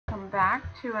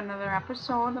back to another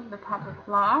episode of the Public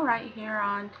Law right here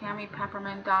on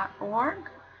TamiPeppermint.org,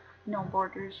 No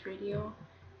Borders Radio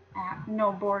at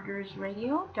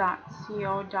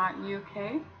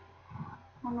nobordersradio.co.uk.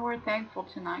 And we're thankful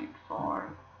tonight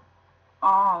for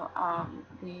all of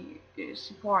the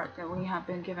support that we have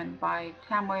been given by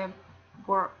Tamworth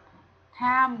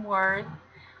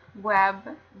Web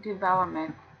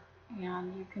Development.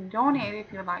 And you can donate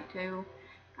if you'd like to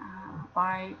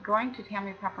by going to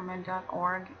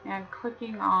TamiPeppermint.org and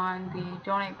clicking on the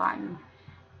donate button.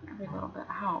 Every little bit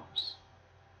helps.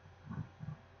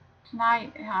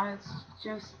 Tonight has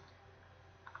just,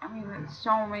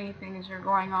 so many things are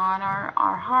going on.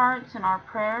 Our hearts and our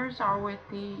prayers are with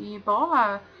the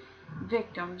Ebola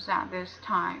victims at this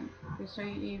time. This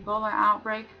Ebola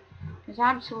outbreak is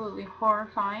absolutely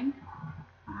horrifying.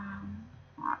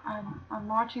 I'm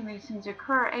watching these things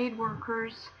occur. Aid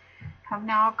workers have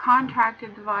now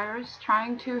contracted the virus,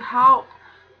 trying to help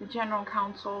the General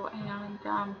Counsel, and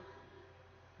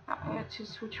it's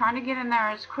just, we're trying to get in there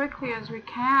as quickly as we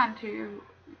can to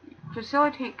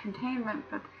facilitate containment,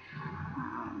 but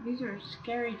these are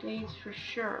scary days for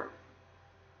sure.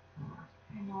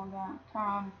 I know that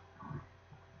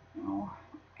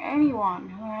anyone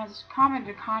who has come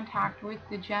into contact with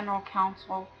the General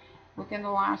Counsel within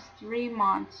the last 3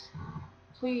 months,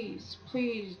 please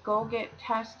go get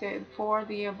tested for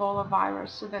the Ebola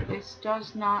virus so that this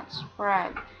does not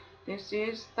spread. This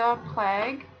is the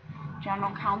plague.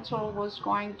 General Counsel was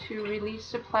going to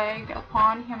release the plague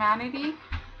upon humanity.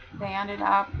 They ended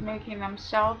up making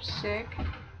themselves sick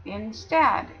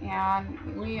instead,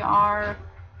 and we are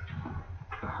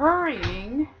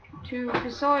hurrying to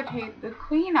facilitate the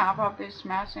cleanup of this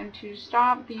mess and to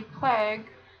stop the plague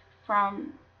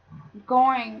from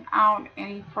going out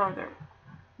any further.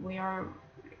 We are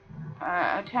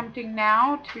attempting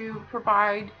now to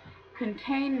provide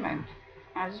containment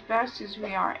as best as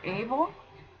we are able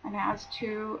and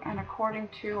according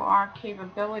to our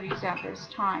capabilities at this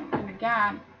time. And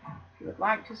again, if you would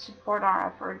like to support our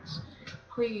efforts,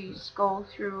 please go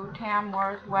through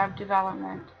Tamworth Web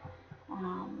Development,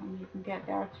 and you can get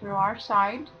there through our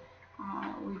site.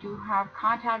 We do have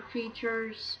contact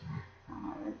features,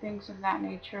 things of that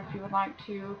nature. If you would like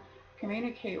to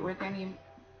communicate with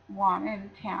anyone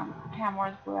in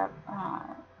Tamworth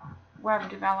Web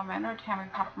Development or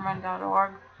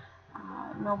TamiPeppermint.org,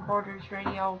 No Borders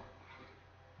Radio,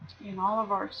 and all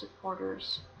of our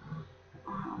supporters.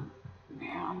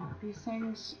 And these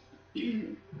things,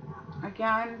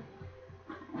 again,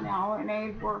 now an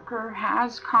aid worker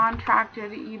has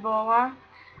contracted Ebola.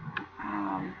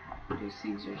 These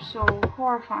things are so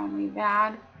horrifyingly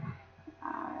bad.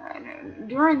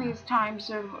 During these times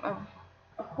of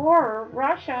horror,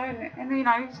 Russia and the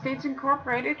United States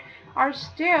Incorporated are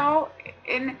still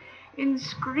in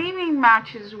screaming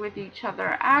matches with each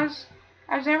other as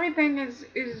everything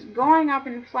is going up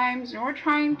in flames, and we're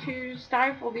trying to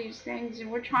stifle these things,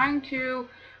 and we're trying to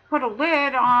put a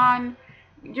lid on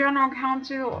General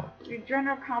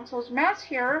Counsel's mess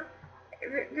here.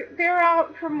 They're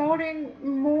out promoting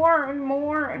more and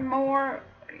more and more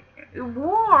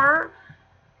war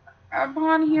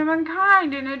upon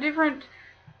humankind in a different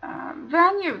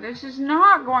venue. This is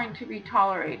not going to be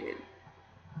tolerated.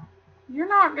 You're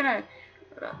not going to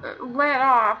let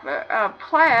off a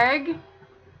plague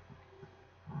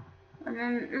and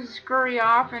then scurry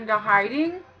off into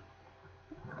hiding.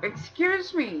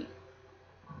 Excuse me.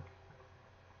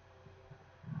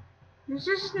 This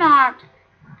is not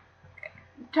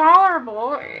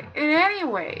tolerable in any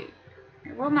way.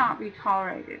 It will not be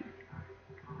tolerated.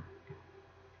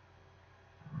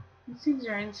 These things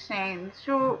are insane.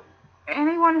 So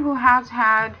anyone who has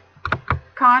had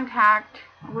contact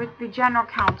with the General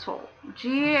Counsel,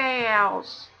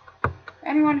 GALs,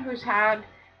 anyone who's had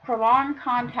prolonged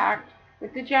contact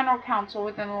with the General Counsel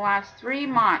within the last 3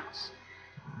 months,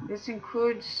 this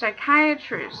includes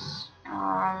psychiatrists,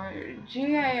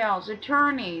 GALs,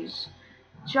 attorneys,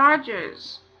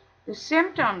 judges. The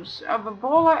symptoms of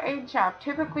Ebola HF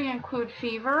typically include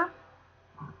fever,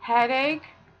 headache,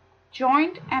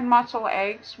 joint and muscle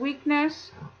aches,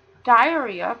 weakness,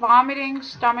 diarrhea, vomiting,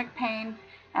 stomach pain,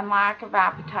 and lack of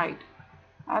appetite.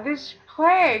 This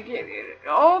plague,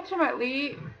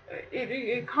 ultimately,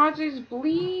 it causes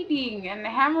bleeding and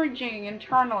hemorrhaging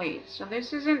internally. So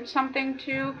this isn't something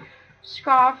to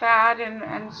scoff at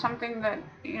and something that,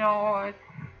 a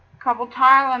couple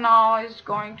Tylenol is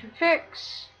going to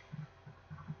fix.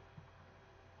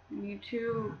 We need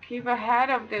to keep ahead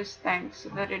of this thing so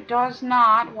that it does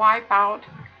not wipe out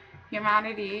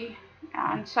humanity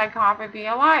and psychopathy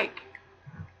alike.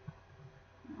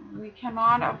 We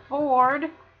cannot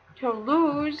afford to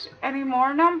lose any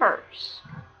more numbers.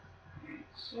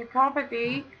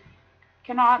 Psychopathy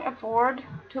cannot afford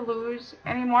to lose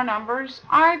any more numbers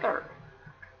either.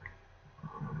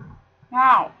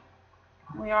 Now,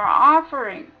 we are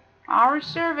offering our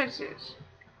services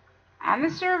and the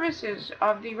services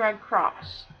of the Red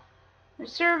Cross, the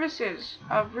services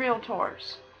of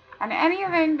realtors, and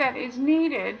anything that is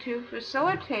needed to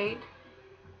facilitate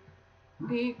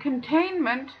the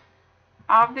containment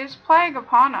of this plague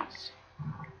upon us.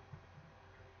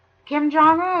 Kim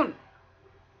Jong-un,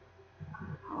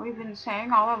 we've been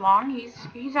saying all along,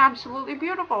 he's absolutely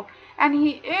beautiful, and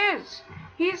he is.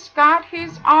 He's got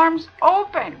his arms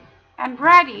open and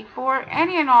ready for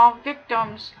any and all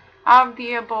victims of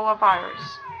the Ebola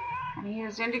virus. And he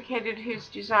has indicated his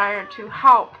desire to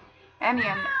help any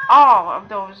and all of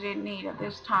those in need at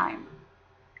this time.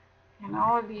 And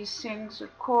all of these things,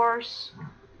 of course,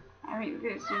 I mean,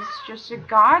 this is just a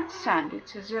godsend.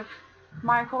 It's as if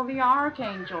Michael the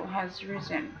Archangel has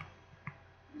risen.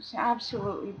 It's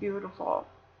absolutely beautiful.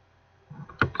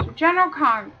 So, General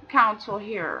Counsel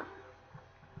here,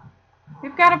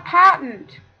 we've got a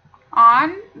patent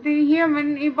on the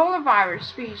human Ebola virus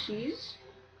species.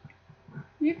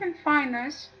 You can find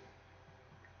this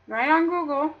right on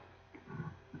Google.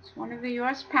 It's one of the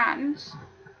U.S. patents,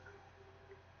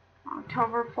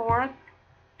 October 4th,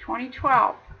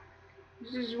 2012.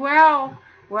 This is well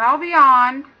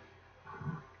beyond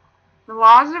the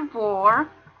laws of war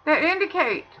that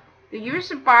indicate the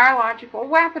use of biological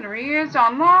weaponry is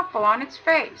unlawful on its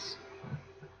face.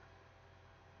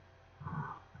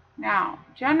 Now,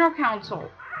 General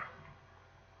Counsel,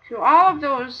 to all of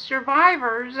those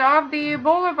survivors of the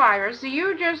Ebola virus that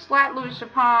you just let loose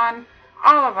upon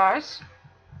all of us,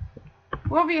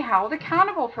 will be held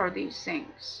accountable for these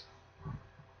things.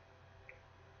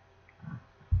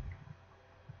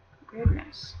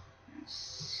 Goodness.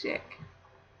 Sick.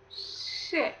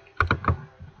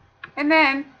 And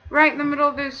then, right in the middle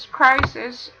of this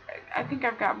crisis, I think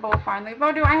I've got Bo finally.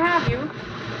 Bo, do I have you?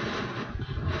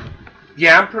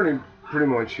 Yeah, I'm pretty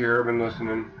much here. I've been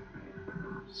listening.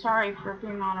 Sorry for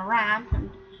being on a rant and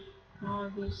all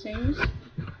of these things.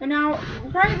 And now,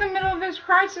 right in the middle of this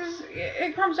crisis,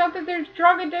 it comes out that there's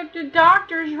drug-addicted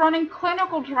doctors running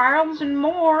clinical trials and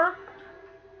more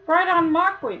right on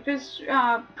Muckweed, this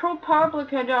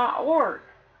ProPublica.org.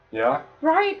 Yeah?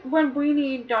 Right when we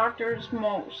need doctors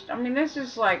most. I mean, this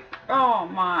is like, oh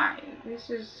my. This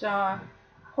is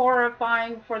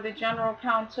horrifying for the General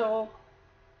Counsel.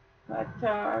 But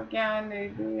again,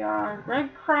 the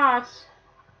Red Cross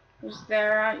is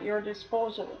there at your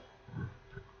disposal.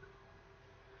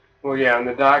 Well, yeah, and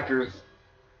the doctors,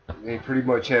 they pretty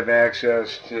much have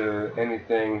access to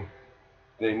anything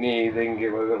they need. They can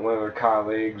get with one of their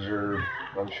colleagues, or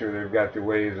I'm sure they've got the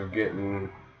ways of getting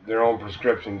their own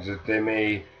prescriptions that they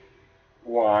may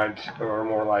want, or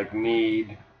more like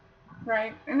need.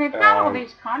 Right, and they've got all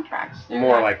these contracts.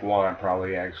 More like want,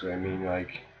 probably, actually. I mean,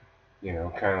 like, you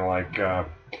know, kind of like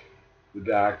the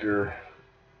doctor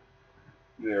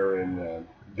there in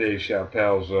Dave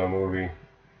Chappelle's movie,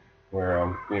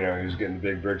 where, you know, he was getting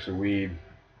big bricks of weed.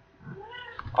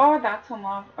 Oh, that's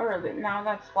unlawful, or now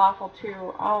that's lawful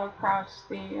too. All across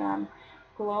the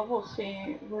global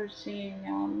scene, we're seeing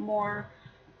more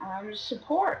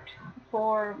support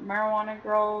for marijuana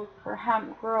growth, for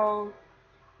hemp growth,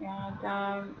 and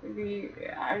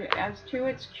as to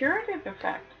its curative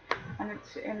effect and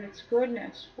its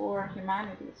goodness for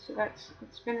humanity. So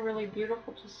it's been really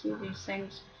beautiful to see these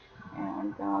things,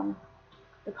 and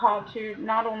the call to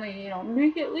not only, you know,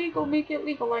 make it legal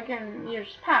like in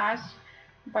years past,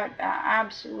 but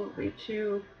absolutely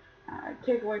to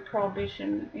take away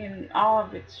prohibition in all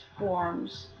of its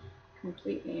forms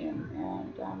completely,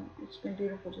 and it's been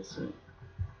beautiful to see.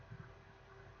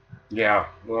 Yeah,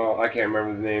 well, I can't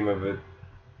remember the name of it.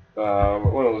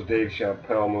 One of those Dave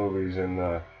Chappelle movies,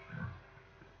 and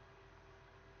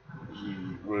he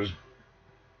was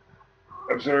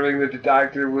observing that the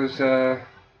doctor was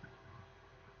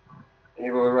able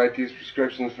to write these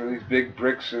prescriptions for these big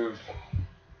bricks of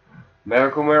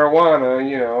medical marijuana,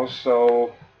 you know,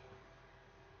 so,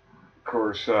 of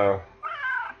course, I'll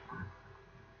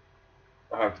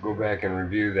have to go back and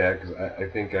review that, because I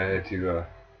think I had to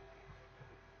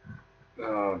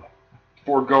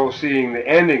forego seeing the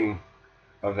ending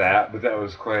of that, but that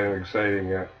was quite an exciting,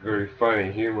 very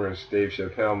funny, humorous Dave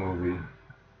Chappelle movie.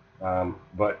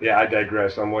 But yeah, I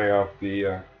digress. I'm way off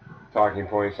the talking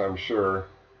points, I'm sure.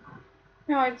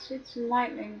 No, it's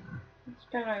enlightening. It's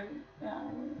been a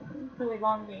really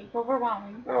long week,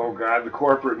 overwhelming. Oh God, the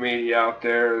corporate media out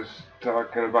there is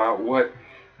talking about what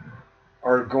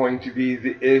are going to be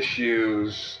the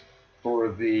issues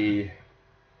for the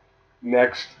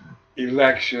next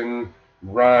election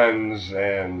runs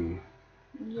and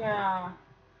Yeah.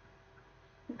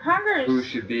 Congress. who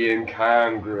should be in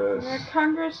Congress. Yeah,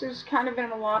 Congress is kind of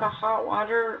in a lot of hot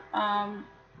water.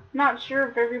 Not sure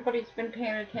if everybody's been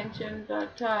paying attention,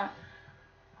 but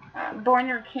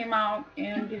Boehner came out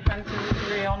in defense of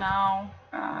Israel now.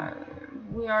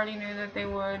 We already knew that they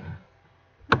would.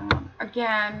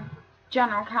 Again,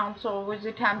 General Counsel was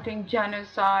attempting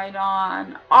genocide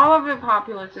on all of the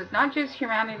populaces, not just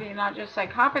humanity, not just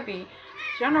psychopathy.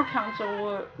 General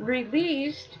Counsel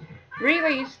released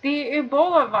the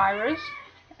Ebola virus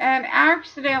and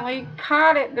accidentally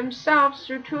caught it themselves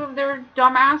through two of their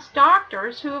dumbass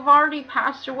doctors who have already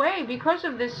passed away because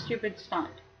of this stupid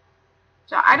stunt.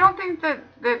 So I don't think that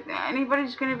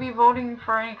anybody's going to be voting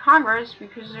for any Congress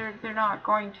because they're not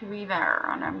going to be there,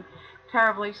 and I'm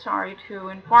terribly sorry to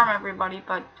inform everybody,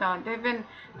 but they've been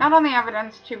not only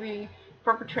evidenced to be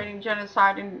perpetrating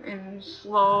genocide in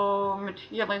slow,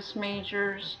 meticulous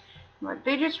measures, but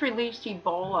they just released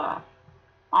Ebola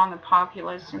on the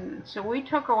populace, and so we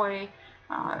took away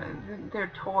their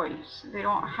toys. They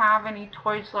don't have any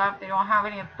toys left. They don't have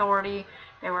any authority.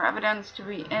 They were evidenced to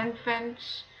be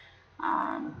infants,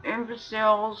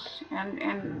 imbeciles,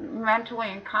 and mentally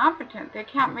incompetent. They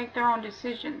can't make their own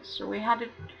decisions, so we had to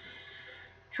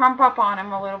trump up on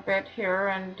him a little bit here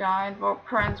and invoke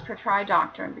Parens Patraie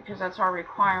doctrine, because that's our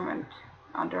requirement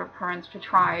under Parens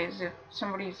Patraie. Is if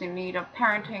somebody's in need of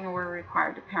parenting, we're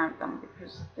required to parent them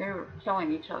because they were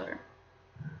killing each other.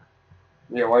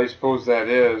 Yeah, why do you suppose that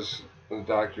is? The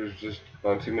doctors just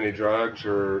on too many drugs,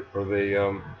 or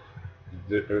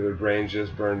their brains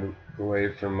just burned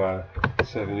away from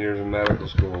 7 years of medical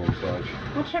school and such.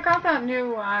 Well, check out that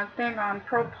new thing on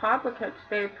ProPublica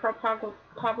today,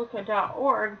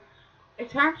 ProPublica.org.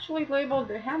 It's actually labeled,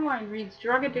 the headline reads,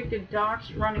 "Drug Addicted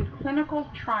Docs Running Clinical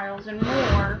Trials and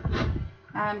More."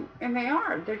 And they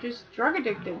are. They're just drug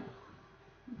addicted.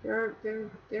 They're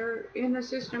in the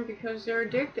system because they're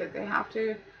addicted. They have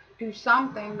to do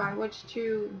something by which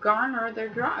to garner their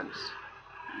drugs.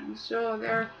 And so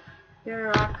they're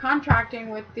contracting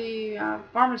with the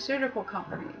pharmaceutical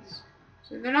companies.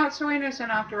 So they're not so innocent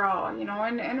after all, you know.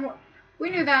 And we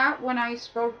knew that when I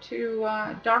spoke to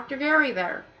Dr. Gary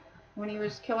there, when he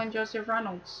was killing Joseph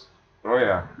Reynolds. Oh,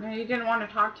 yeah. And he didn't want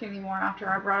to talk to anymore after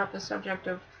I brought up the subject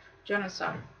of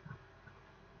genocide.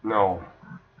 No.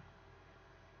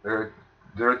 Their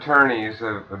attorneys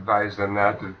have advised them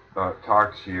not to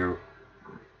talk to you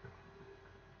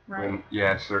Right. when you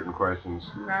ask certain questions.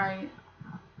 Right.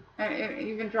 And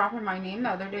even dropping my name the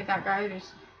other day, that guy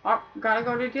just, oh, gotta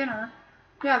go to dinner.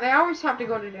 Yeah, they always have to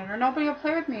go to dinner. Nobody will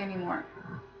play with me anymore.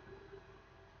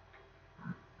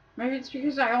 Maybe it's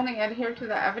because I only adhere to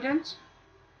the evidence.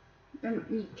 And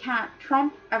you can't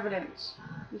trump evidence.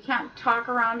 You can't talk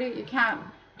around it. You can't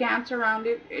dance around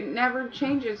it. It never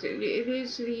changes. It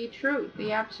is the truth,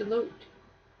 the absolute.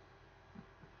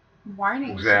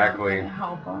 Whining's not going to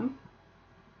help them.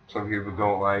 Some people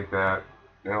don't like that.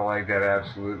 They don't like that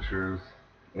absolute truth.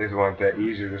 They just want that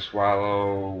easier to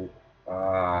swallow.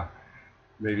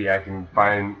 Maybe I can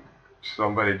find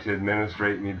somebody to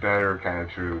administrate me better kind of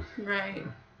truth. Right.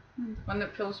 One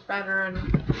that feels better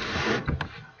and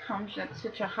comes at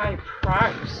such a high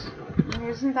price. I mean,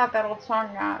 isn't that old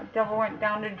song, Devil Went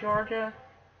Down to Georgia?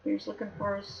 He was looking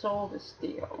for a soul to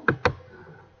steal.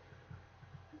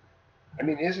 I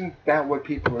mean, isn't that what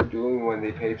people are doing when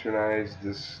they patronize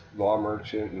this law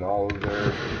merchant and all of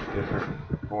their different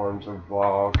forms of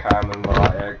law, common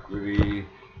law, equity,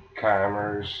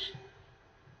 commerce,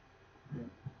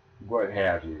 what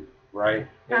have you, right?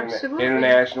 Absolutely.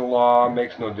 International law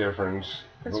makes no difference.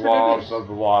 That's the what it laws is. of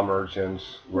the law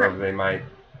merchants, wherever Right. they might,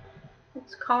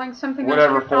 It's calling something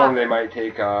whatever else form they might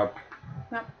take up,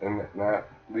 Yep. and not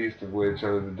least of which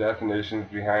are the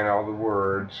definitions behind all the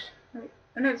words. Right.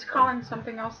 And it's calling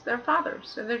something else their father.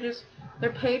 So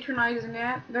they're patronizing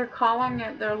it. They're calling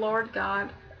it their Lord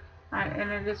God. And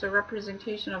it is a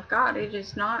representation of God. It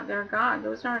is not their God.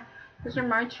 Those are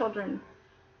my children.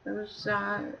 Those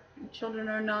children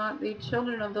are not the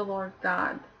children of the Lord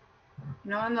God.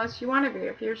 You know, unless you want to be.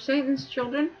 If you're Satan's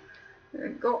children,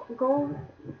 go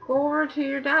over to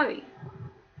your daddy.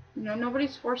 You know,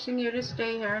 nobody's forcing you to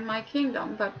stay here in my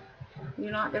kingdom, but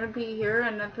you're not going to be here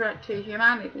and a threat to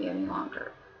humanity any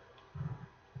longer.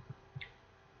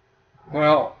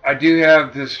 Well, I do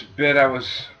have this bit I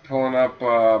was pulling up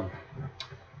from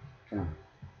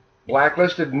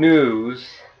Blacklisted News,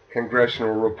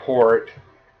 Congressional Report.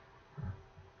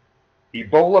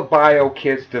 Ebola bio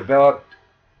kits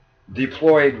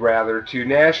deployed to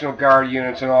National Guard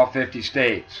units in all 50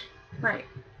 states. Right.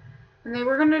 And they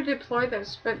were going to deploy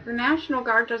this, but the National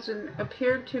Guard doesn't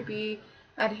appear to be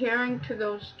adhering to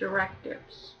those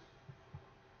directives.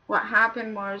 What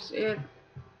happened was it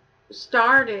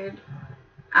started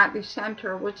at the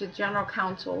center with the General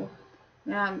Counsel,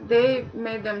 and they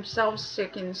made themselves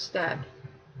sick instead.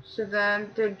 So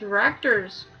then the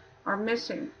directors are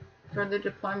missing for the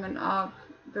deployment of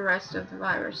the rest of the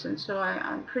virus. And so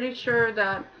I'm pretty sure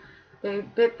that they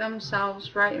bit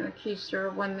themselves right in the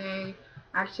keister when they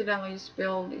accidentally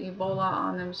spilled Ebola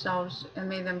on themselves and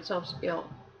made themselves ill.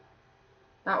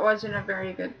 That wasn't a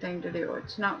very good thing to do.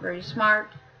 It's not very smart.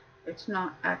 It's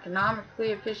not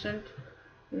economically efficient.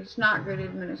 It's not good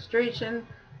administration.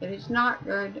 It is not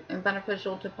good and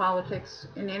beneficial to politics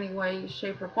in any way,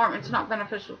 shape, or form. It's not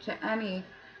beneficial to any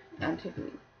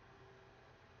entity.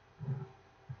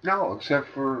 No, except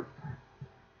for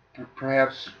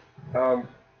perhaps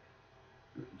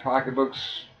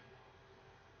pocketbooks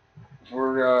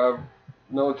for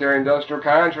military-industrial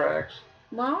contracts.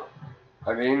 Well,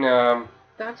 I mean,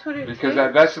 that's what it because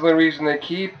takes. that's the only reason they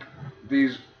keep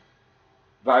these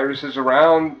viruses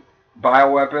around,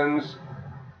 bioweapons,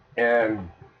 and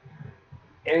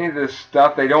any of this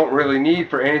stuff they don't really need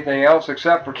for anything else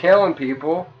except for killing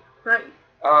people. Right.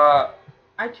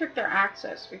 I took their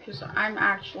access because I'm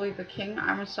actually the king.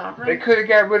 I'm a sovereign. They could have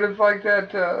got rid of like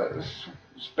that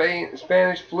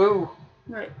Spanish flu.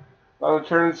 Right. On the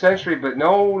turn of the century, but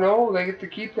no, they get to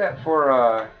keep that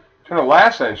for turn of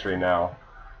last century now.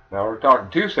 Now we're talking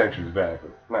 2 centuries back,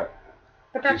 not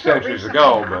but 2 centuries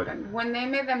ago. But when they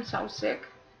made themselves sick,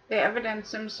 they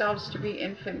evidenced themselves to be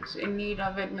infants in need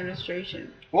of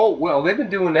administration. Well, they've been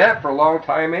doing that for a long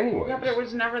time anyway. Yeah, but it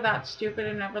was never that stupid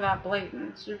and never that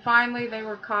blatant. So finally, they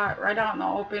were caught right out in the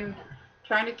open,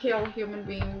 trying to kill human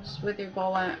beings with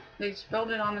Ebola. They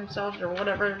spilled it on themselves or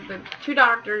whatever. The 2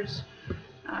 doctors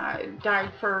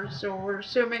died first, so we're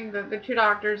assuming that the 2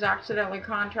 doctors accidentally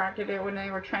contracted it when they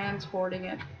were transporting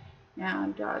it,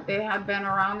 and they had been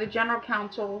around the General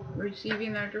Counsel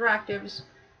receiving their directives,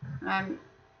 and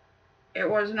it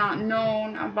was not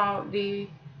known about the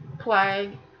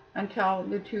plague until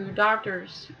the 2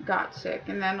 doctors got sick,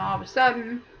 and then all of a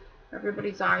sudden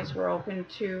everybody's eyes were open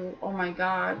to, oh my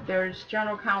God, there's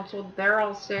General Counsel, they're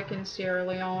all sick in Sierra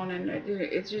Leone, and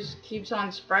it just keeps on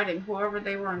spreading, whoever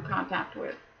they were in contact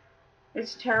with.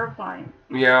 It's terrifying.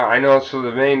 Yeah, I know. So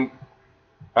the main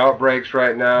outbreaks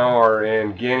right now are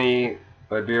in Guinea,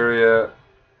 Liberia,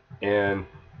 and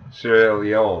Sierra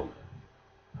Leone.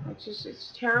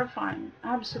 It's terrifying,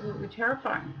 absolutely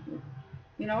terrifying.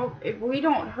 You know, if we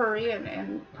don't hurry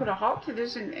and put a halt to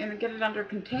this and get it under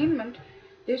containment,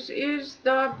 this is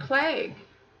the plague.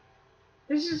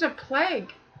 This is a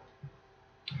plague.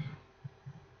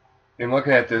 And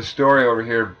looking at this story over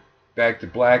here, back to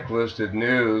blacklisted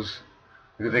news,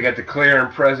 because they got the clear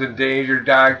and present danger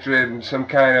doctrine and some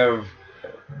kind of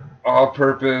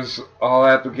all-purpose,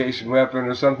 all-application weapon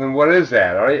or something. What is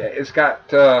that? It's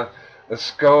got a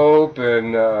scope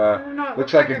and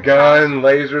looks like a gun,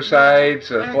 laser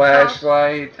sights, a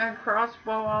flashlight, a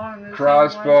crossbow all in the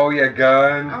crossbow, yeah,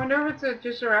 gun. I wonder if it's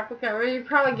just a replica. Well, you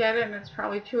probably get it, and it's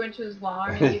probably 2 inches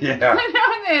long, and you yeah. can put it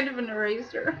on the end of an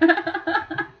eraser.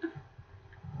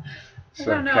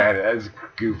 Some kind of that's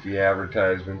goofy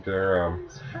advertisement there.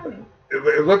 It's funny.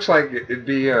 It looks like it'd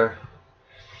be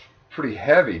pretty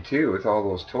heavy too, with all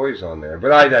those toys on there.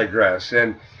 But I digress.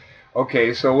 And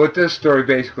okay, so what this story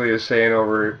basically is saying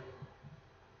over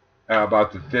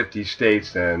about the 50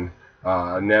 states, then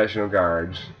National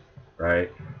Guards,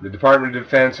 right? The Department of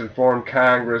Defense informed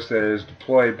Congress that it has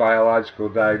deployed biological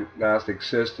diagnostic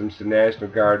systems to National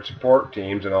Guard support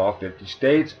teams in all 50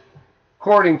 states,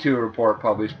 according to a report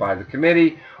published by the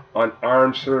Committee on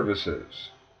Armed Services.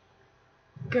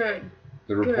 Good.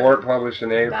 The report published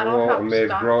in April amid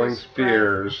growing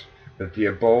fears that the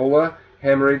Ebola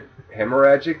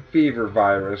hemorrhagic fever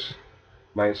virus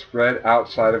might spread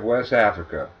outside of West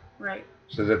Africa. Right.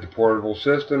 Says that the portable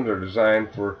systems are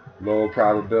designed for low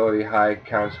probability, high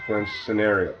consequence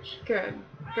scenarios. Good.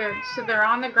 Good. So they're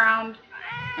on the ground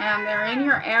and they're in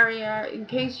your area in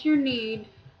case you need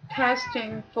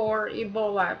testing for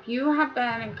Ebola. If you have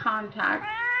been in contact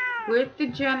with the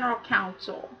General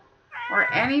Counsel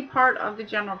or any part of the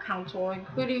General Counsel,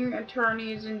 including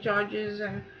attorneys and judges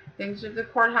and things at the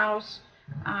courthouse,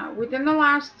 within the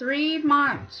last 3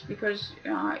 months, because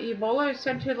Ebola is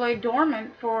said to lay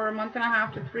dormant for a month and a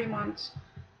half to 3 months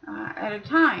at a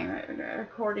time,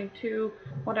 according to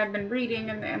what I've been reading,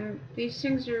 and these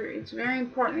things it's very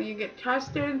important that you get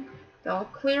tested. They'll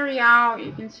clear you out.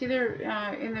 You can see they're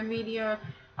in the media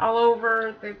all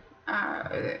over.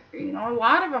 A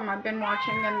lot of them I've been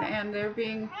watching, and they're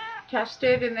being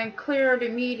tested and then cleared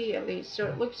immediately. So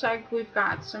it looks like we've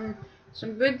got some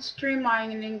good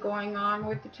streamlining going on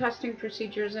with the testing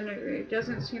procedures, and it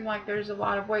doesn't seem like there's a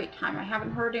lot of wait time. I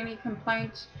haven't heard any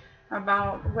complaints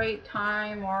about wait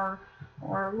time or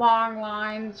long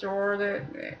lines, or that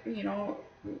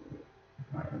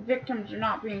victims are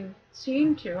not being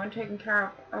seen to and taken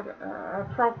care of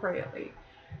appropriately.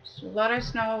 So let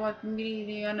us know, let the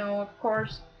media know, of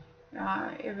course,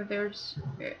 if there's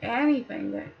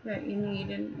anything that you need,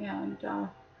 and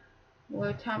we'll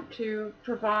attempt to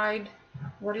provide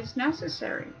what is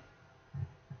necessary.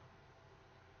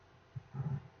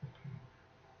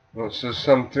 Well, it says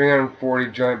some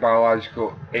 340 joint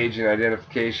biological agent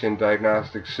identification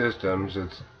diagnostic systems,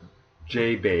 it's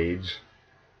JBAIDS,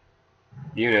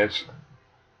 units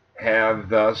have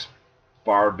thus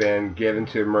far been given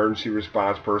to emergency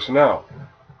response personnel.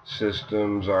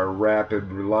 Systems are rapid,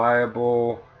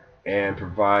 reliable, and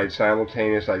provide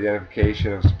simultaneous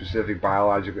identification of specific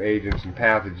biological agents and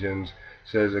pathogens,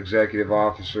 says Executive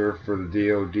Officer for the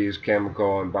DoD's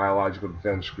Chemical and Biological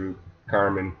Defense Group,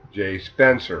 Carmen J.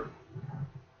 Spencer.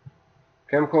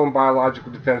 Chemical and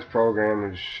Biological Defense Program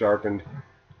has sharpened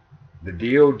the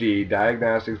DoD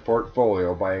diagnostics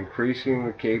portfolio by increasing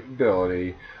the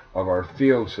capability of our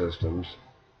fielded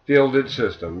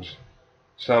systems,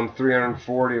 some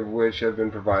 340 of which have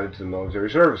been provided to the military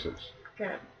services.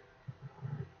 Good.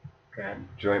 Good.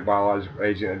 Joint Biological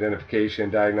Agent Identification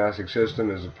and Diagnostic System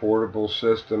is a portable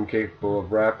system capable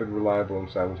of rapid, reliable, and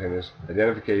simultaneous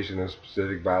identification of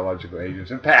specific biological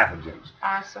agents and pathogens.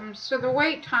 Awesome. So the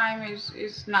wait time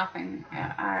is nothing,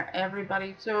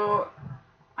 everybody. So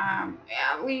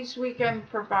at least we can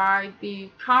provide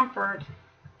the comfort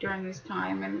during this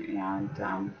time,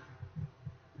 and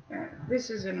this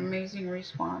is an amazing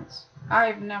response.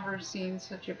 I've never seen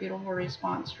such a beautiful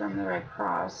response from the Red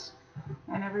Cross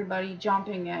and everybody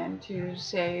jumping in to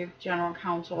save General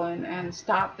Counsel and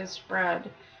stop the spread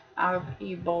of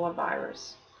Ebola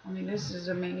virus. I mean, this is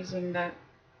amazing that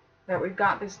we've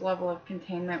got this level of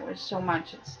containment with so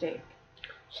much at stake.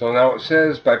 So now it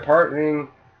says, by partnering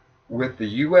with the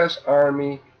U.S.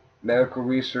 Army Medical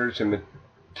Research and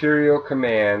Material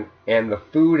Command and the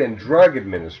Food and Drug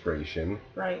Administration,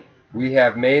 right, we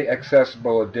have made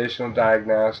accessible additional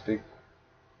diagnostic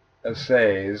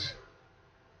assays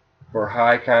for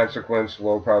high consequence,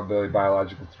 low probability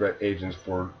biological threat agents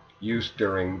for use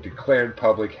during declared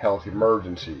public health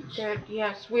emergencies. Good.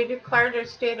 Yes, we declared a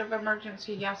state of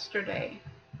emergency yesterday,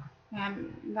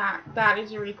 and that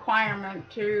is a requirement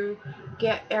to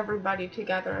get everybody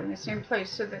together in the same place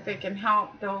so that they can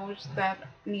help those that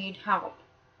need help.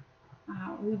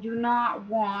 We do not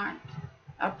want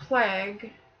a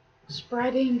plague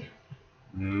spreading.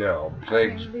 No,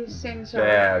 plague's these things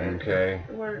bad, are, okay?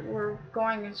 We're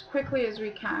going as quickly as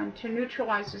we can to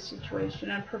neutralize the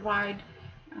situation and provide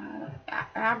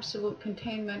absolute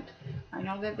containment. I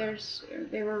know that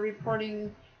they were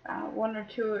reporting one or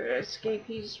two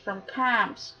escapees from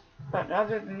camps, but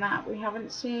other than that, we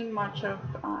haven't seen much of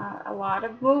a lot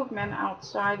of movement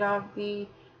outside of the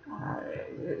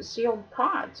sealed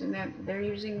pods, and they're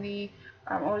using the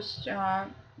most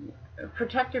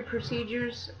protective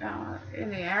procedures in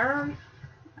the air.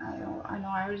 I know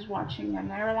I was watching an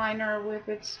airliner with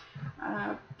its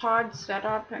pod set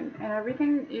up, and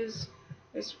everything is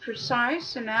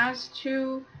precise. And as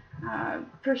to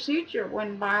procedure,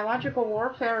 when biological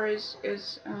warfare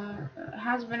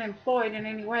has been employed in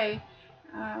any way,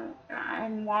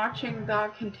 I'm watching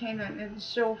the containment, and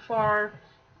so far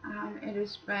it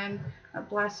has been a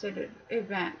blessed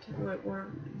event. We're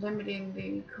limiting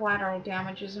the collateral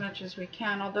damage as much as we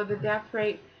can, although the death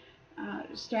rate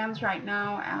stands right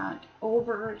now at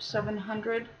over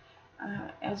 700.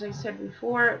 As I said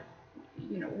before,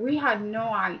 we had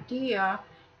no idea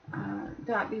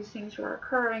that these things were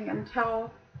occurring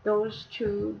until those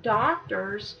two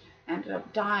doctors ended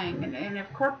up dying. And if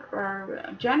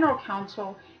General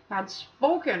Counsel had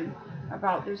spoken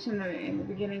about this in the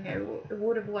beginning, it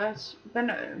would have been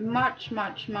a much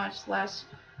less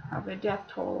of a death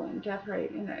toll and death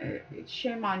rate. And it's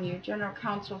shame on you, General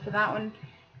Counsel, for that one.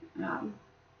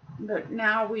 But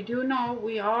now we do know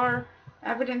we are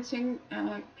evidencing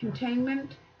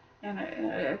containment and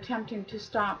attempting to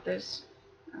stop this.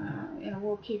 And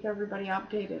we'll keep everybody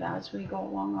updated as we go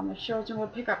along on the shows, and we'll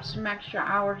pick up some extra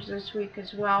hours this week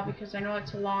as well, because I know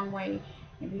it's a long way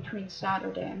in between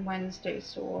Saturday and Wednesday.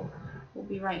 So we'll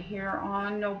be right here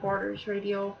on No Borders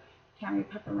Radio,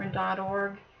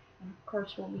 TamiPepperman.org. And of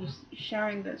course, we'll be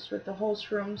sharing this with the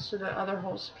host rooms so that other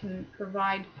hosts can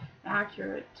provide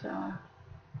accurate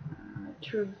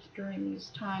truth during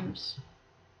these times.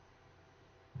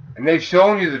 And they've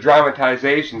shown you the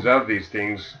dramatizations of these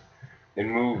things in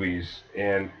movies,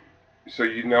 and so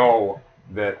you know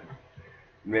that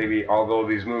maybe although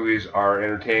these movies are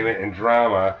entertainment and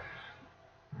drama,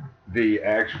 the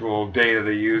actual data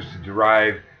they use to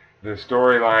derive the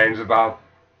storylines about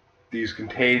these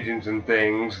contagions and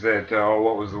things that,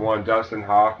 what was the one, Dustin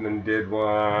Hoffman did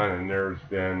one, and there's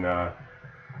been, a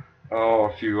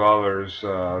few others,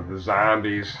 the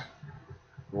Zombies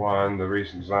one, the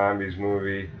recent Zombies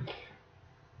movie,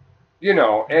 you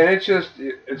know, and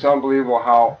it's unbelievable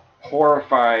how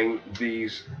horrifying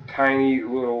these tiny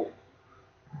little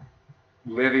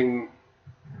living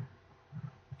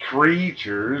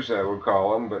creatures, I would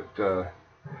call them, but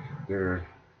they're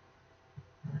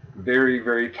very,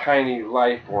 very tiny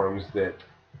life forms that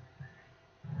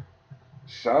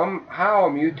somehow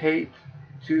mutate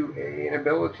to an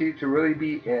ability to really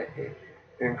be an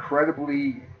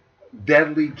incredibly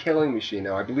deadly killing machine.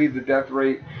 Now, I believe the death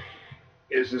rate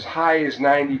is as high as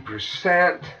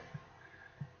 90%,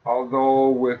 although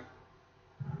with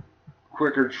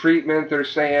quicker treatment, they're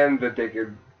saying that they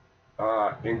could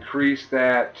increase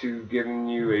that to giving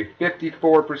you a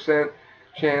 54%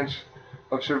 chance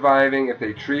of surviving if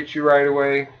they treat you right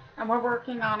away. And we're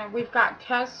working on it. We've got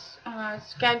tests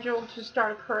scheduled to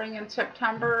start occurring in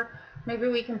September. Maybe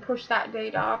we can push that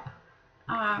date up.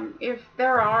 If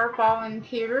there are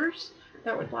volunteers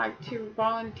that would like to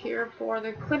volunteer for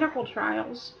the clinical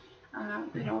trials,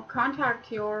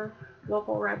 contact your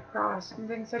local Red Cross and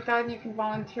things like that. And you can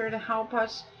volunteer to help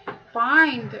us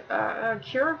find a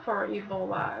cure for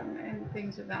Ebola and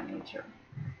things of that nature.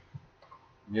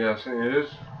 Yes, and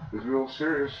it's real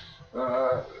serious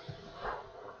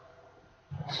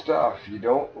stuff. You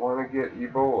don't want to get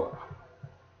Ebola.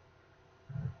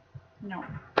 No.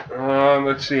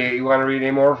 Let's see. You want to read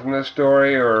any more from this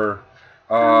story, or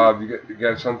you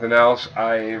got something else?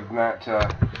 I have not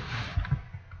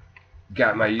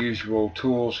got my usual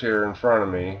tools here in front of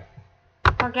me.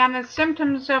 Again, the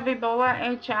symptoms of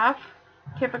Ebola HF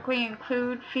typically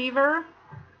include fever,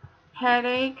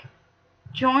 headache,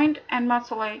 joint and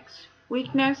muscle aches,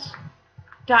 weakness,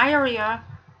 diarrhea,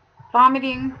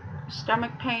 vomiting,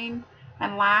 stomach pain,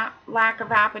 and lack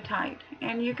of appetite.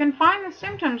 And you can find the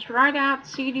symptoms right at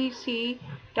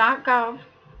cdc.gov,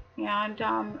 and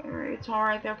it's all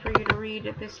right there for you to read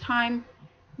at this time.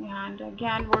 And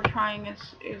again, we're trying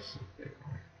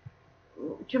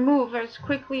to move as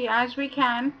quickly as we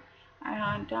can,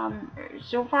 and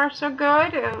so far so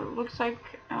good. It looks like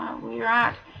we're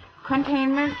at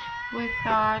containment with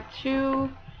 2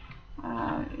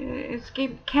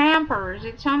 escaped campers.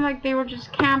 It sounded like they were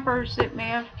just campers that may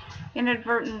have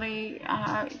inadvertently,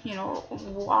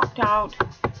 walked out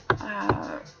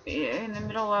in the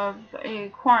middle of a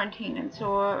quarantine. And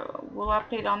so we'll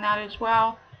update on that as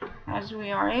well as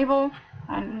we are able,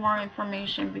 and more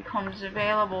information becomes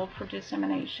available for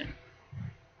dissemination.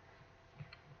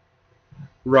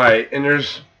 Right, and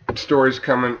there's stories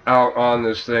coming out on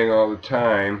this thing all the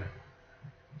time,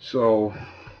 so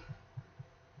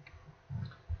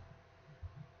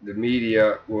the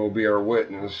media will be our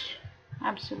witness.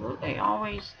 Absolutely,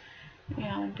 always.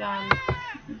 And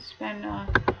it's been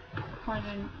quite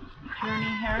a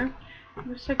journey here.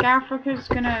 Looks like Africa's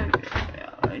going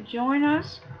to join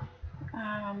us.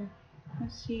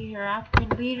 Let's see here.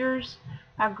 African leaders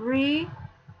agree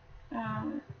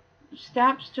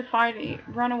steps to fight a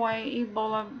runaway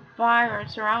Ebola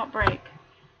virus or outbreak.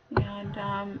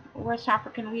 And West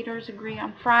African leaders agree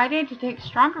on Friday to take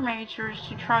stronger measures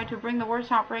to try to bring the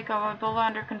worst outbreak of Ebola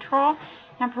under control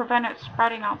and prevent it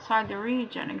spreading outside the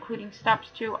region, including steps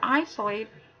to isolate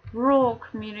rural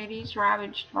communities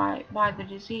ravaged by the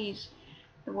disease.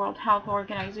 The World Health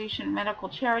Organization medical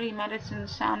charity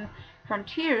Medicines Sans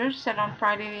Frontiers said on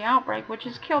Friday the outbreak, which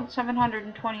has killed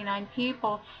 729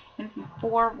 people in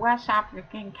 4 West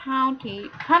African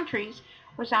countries,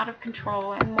 was out of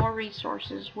control and more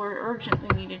resources were urgently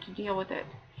needed to deal with it.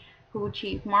 WHO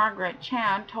Chief Margaret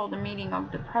Chan told a meeting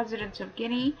of the presidents of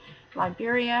Guinea,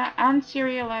 Liberia, and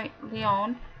Sierra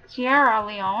Leone,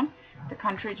 the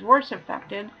countries worst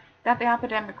affected, that the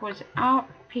epidemic was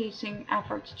outpacing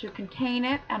efforts to contain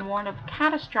it and warned of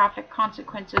catastrophic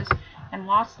consequences and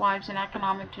lost lives and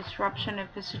economic disruption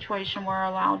if the situation were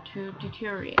allowed to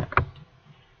deteriorate.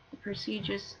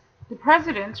 The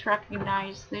presidents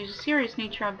recognized the serious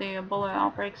nature of the Ebola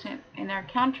outbreaks in their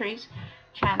countries.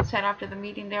 Chan said after the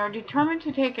meeting they are determined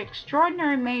to take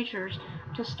extraordinary measures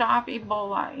to stop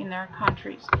Ebola in their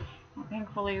countries.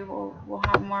 Thankfully, we'll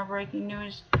have more breaking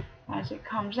news as it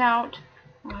comes out.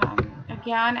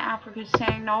 Again, Africa is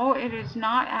saying no, it is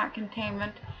not at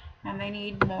containment, and they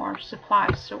need more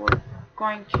supplies. So we're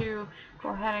going to go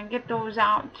ahead and get those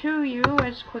out to you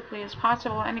as quickly as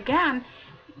possible. And again,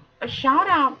 a shout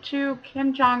out to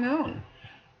Kim Jong-un.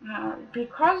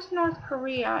 Because North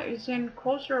Korea is in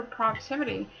closer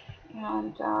proximity,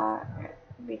 and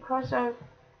because of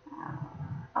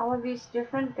all of these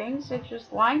different things that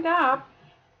just lined up,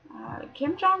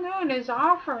 Kim Jong-un is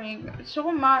offering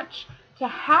so much to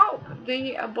help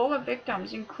the Ebola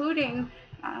victims, including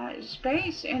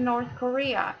space in North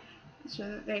Korea, so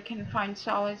that they can find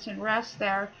solace and rest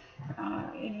there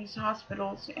in his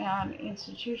hospitals and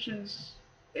institutions.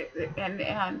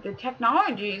 And the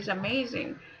technology is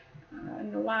amazing.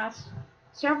 In the last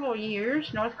several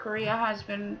years, North Korea has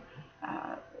been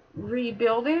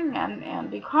rebuilding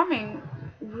and becoming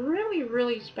really,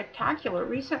 really spectacular.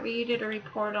 Recently, you did a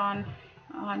report on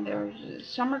their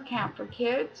summer camp for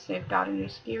kids. They've got a new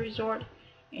ski resort,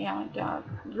 and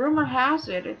rumor has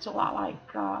it it's a lot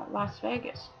like Las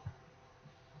Vegas.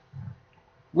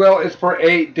 Well, it's for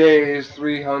 8 days.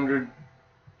 300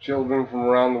 children from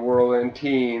around the world and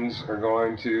teens are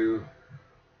going to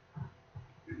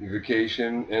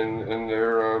vacation in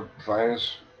their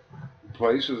finest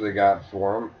places they got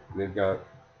for them. They've got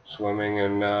swimming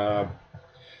and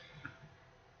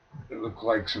it looked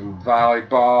like some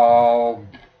volleyball.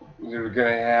 They're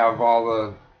going to have all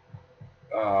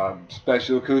the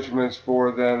special accoutrements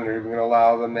for them. They're even going to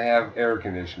allow them to have air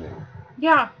conditioning.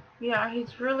 Yeah,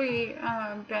 he's really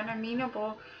been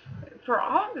amenable for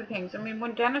all of the things. I mean,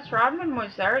 when Dennis Rodman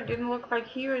was there, it didn't look like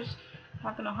he was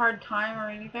having a hard time or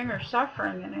anything, or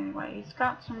suffering in any way. He's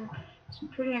got some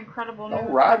pretty incredible new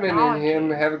Rodman technology.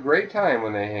 and him have a great time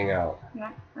when they hang out.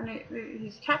 Yeah, and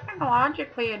he's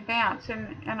technologically advanced,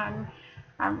 and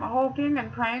I'm hoping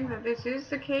and praying that this is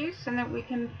the case, and that we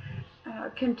can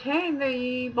contain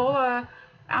the Ebola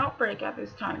outbreak at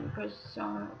this time, because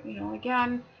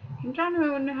again, Kim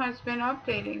Jong-un has been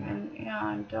updating,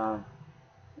 and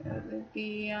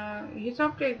his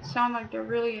updates sound like they're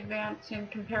really advanced in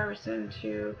comparison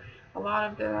to a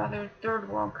lot of the other third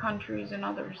world countries and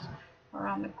others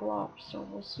around the globe. So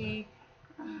we'll see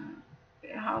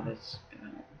how this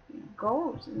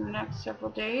goes in the next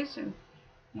several days and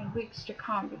weeks to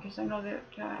come, because I know that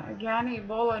again,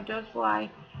 Ebola does lie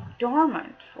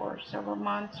dormant for several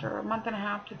months, or a month and a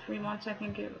half to 3 months, I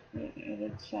think it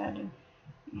had said,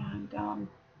 and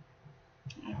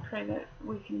I pray that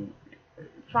we can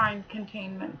find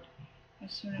containment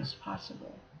as soon as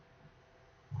possible.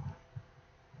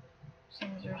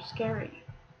 Things are scary,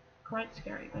 quite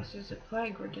scary. This is a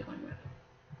plague we're dealing with.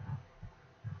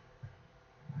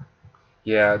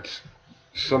 Yeah, it's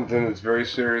something that's very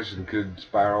serious and could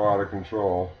spiral out of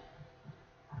control.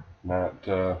 Not,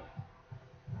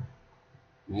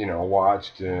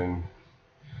 watched and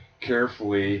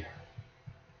carefully,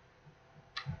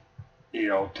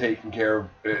 taken care of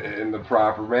in the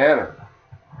proper manner.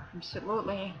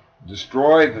 Absolutely.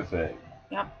 Destroy the thing.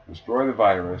 Yep. Destroy the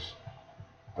virus.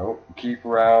 Don't keep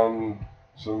around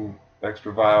some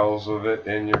extra vials of it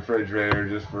in your refrigerator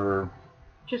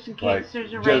just in case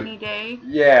there's a rainy day.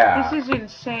 Yeah. This is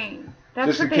insane. That's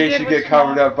just in case you get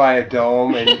covered up by a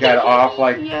dome and you got to off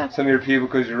like some of your people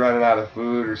because you're running out of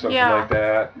food or something like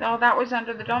that. No, that was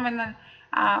under the dome. And then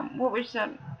what was that?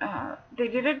 They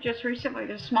did it just recently.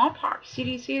 The smallpox.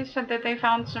 CDC said that they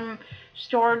found some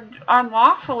stored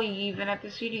unlawfully even at the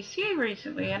CDC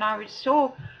recently, and I was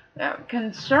so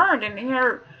concerned. And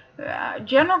here,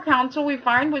 General Counsel, we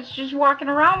find, was just walking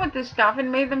around with this stuff and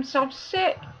made themselves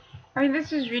sick. I mean,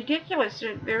 this is ridiculous.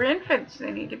 They're infants.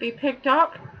 They need to be picked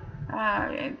up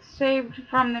and saved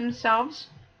from themselves,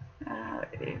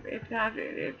 if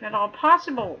at all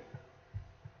possible.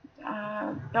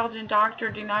 Belgian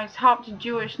doctor denies help to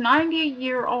Jewish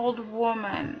 90-year-old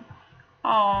woman.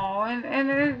 Oh,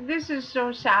 and this is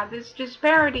so sad. This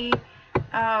disparity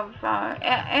of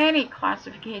any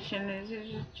classification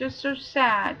is just so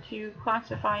sad, to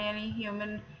classify any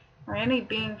human or any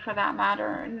being for that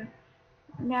matter. And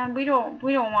man, we don't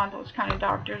want those kind of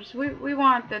doctors. We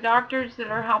want the doctors that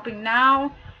are helping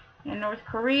now in North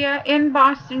Korea, in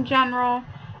Boston General,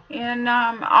 in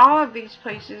all of these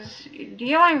places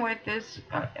dealing with this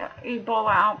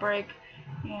Ebola outbreak,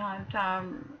 and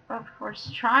of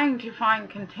course trying to find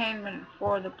containment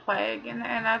for the plague, and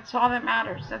that's all that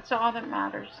matters. That's all that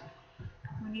matters.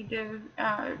 We need to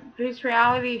face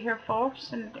reality here,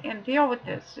 folks, and deal with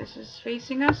this. This is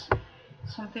facing us,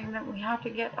 something that we have to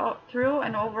get through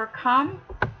and overcome,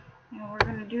 and we're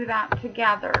going to do that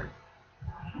together.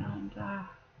 And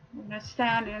we're going to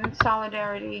stand in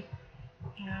solidarity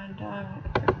and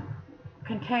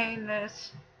contain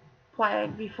this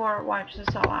plague before it wipes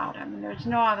us all out. I mean, there's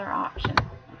no other option.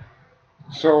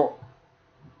 So,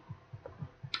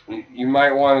 You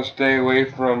might want to stay away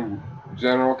from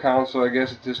general counsel, I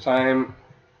guess, at this time,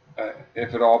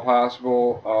 if at all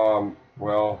possible.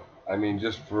 Well, I mean,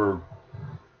 just for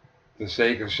the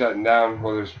sake of shutting down,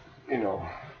 whether it's, you know,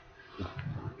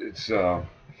 it's the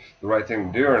right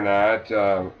thing to do or not,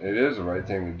 it is the right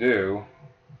thing to do.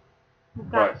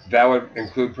 But that would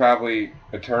include probably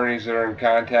attorneys that are in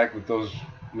contact with those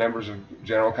members of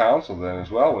general counsel then as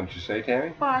well, wouldn't you say,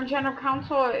 Tammy? Well, in general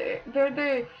counsel, they're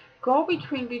the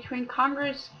go-between between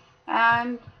Congress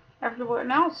and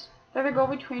everyone else. They're the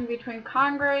go-between between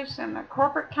Congress and the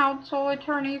corporate counsel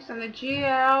attorneys and the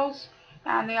GLs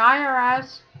and the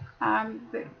IRS.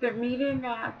 They're meeting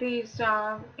at these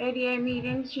ADA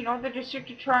meetings, you know, the district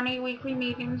attorney weekly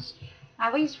meetings,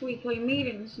 at least weekly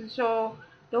meetings. And so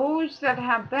those that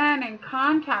have been in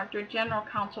contact with general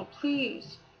counsel,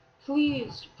 please,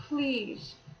 please,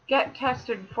 please get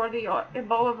tested for the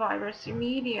Ebola virus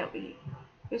immediately.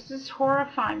 This is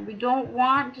horrifying. We don't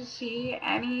want to see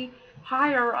any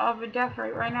higher of a death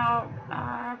rate. Right now,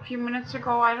 a few minutes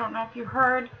ago, I don't know if you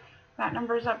heard, that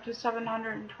number is up to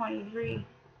 723.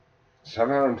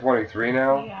 723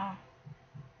 now? Yeah.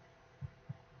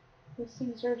 These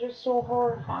things are just so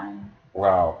horrifying.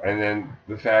 Wow. And then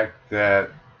the fact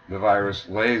that the virus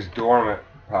lays dormant,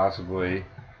 possibly,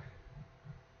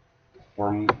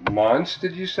 for months,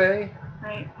 did you say?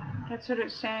 Right. That's what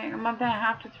it's saying. A month and a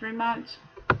half to 3 months.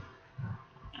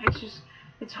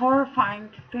 It's horrifying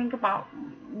to think about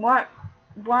what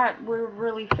we're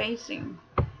really facing.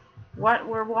 What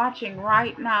we're watching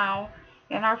right now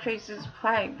in our faces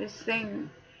plague. This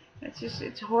thing,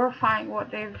 it's horrifying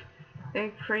what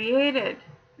they've created.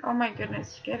 Oh my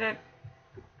goodness, get it.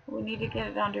 We need to get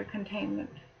it under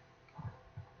containment.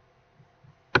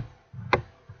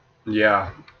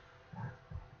 Yeah.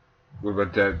 What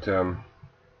about that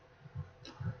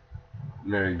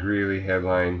Mary Greeley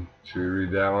headline? Should we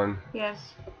read that one?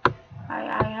 Yes.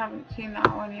 I haven't seen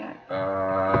that one yet.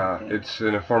 It's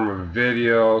in the form of a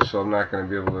video, so I'm not going to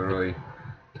be able to really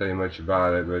tell you much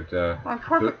about it. But well,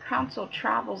 corporate counsel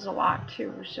travels a lot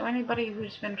too, so anybody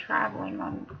who's been traveling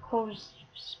on closed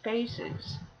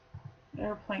spaces,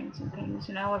 airplanes and things,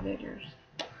 and elevators.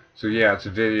 So yeah, it's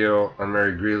a video on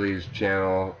Mary Greeley's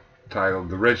channel titled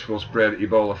 "The Rich Will Spread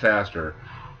Ebola Faster.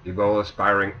 Ebola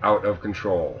Spiraling Out of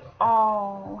Control."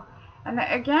 Oh, and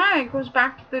again, it goes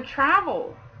back to the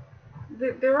travel.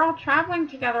 They're all traveling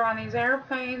together on these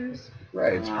airplanes.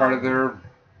 Right, it's part of their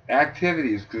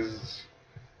activities because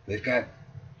they've got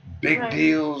big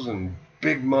deals and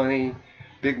big money.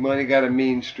 Big money got a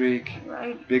mean streak.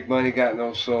 Right. Big money got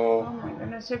no soul. Oh my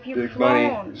goodness! If you've big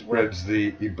flown, money spreads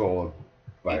the Ebola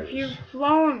virus. If you've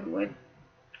flown with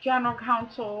general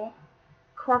counsel,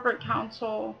 corporate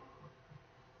counsel,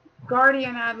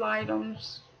 guardian ad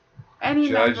litems, any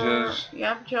judges,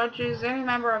 judges, any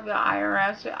member of the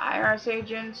IRS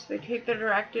agents, they take the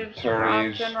directives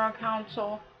from general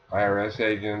counsel, IRS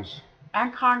agents,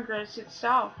 and Congress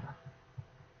itself.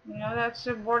 You know, that's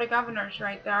the board of governors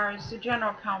right there. It's the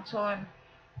general counsel, and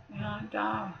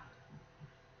oh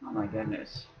my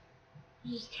goodness,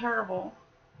 this is terrible.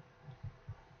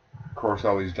 Of course,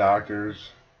 all these doctors.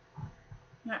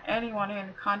 Anyone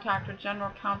in contact with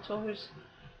general counsel who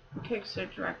takes their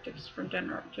directives from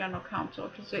general counsel,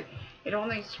 because it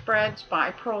only spreads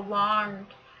by prolonged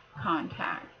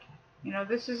contact. You know,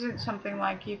 this isn't something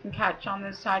like you can catch on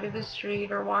the side of the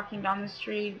street or walking down the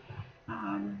street.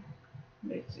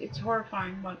 It's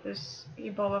horrifying what this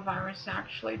Ebola virus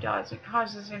actually does. It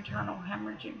causes internal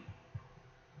hemorrhaging.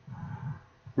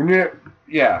 When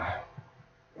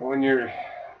you're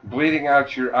bleeding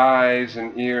out your eyes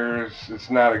and ears,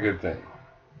 it's not a good thing.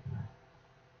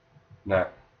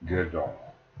 Not good at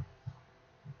all.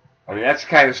 I mean, that's the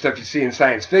kind of stuff you see in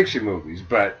science fiction movies,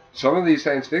 but some of these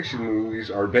science fiction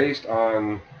movies are based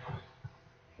on,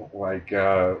 like,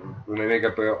 when they make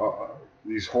up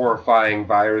these horrifying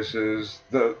viruses.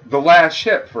 The Last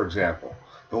Ship, for example.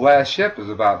 The Last Ship is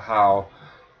about how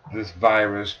this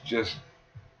virus just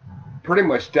pretty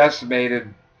much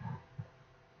decimated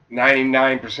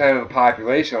 99% of the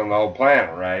population on the whole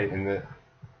planet, right? And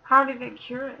how did they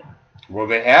cure it? Well,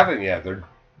 they haven't yet.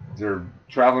 They're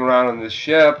traveling around on this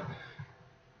ship,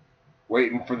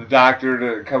 waiting for the doctor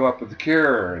to come up with the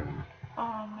cure. And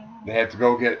they have to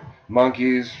go get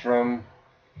monkeys from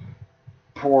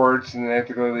ports, and they have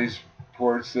to go to these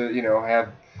ports that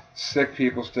have sick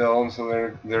people still, and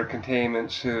so they're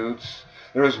containment suits.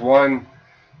 There was one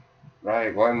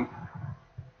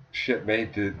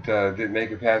shipmate that didn't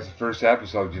make it past the first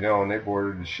episode, and they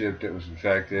boarded the ship that was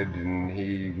infected, and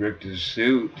he ripped his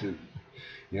suit.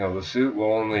 The suit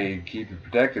will only keep you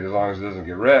protected as long as it doesn't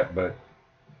get ripped, but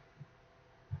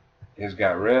has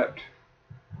got ripped.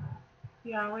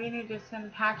 Yeah, we need to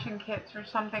send patching kits or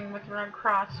something with Red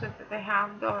Cross so that they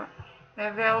have the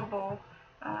available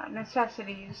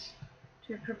necessities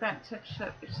to prevent such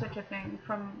a thing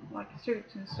from, like,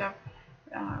 suits and stuff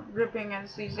ripping,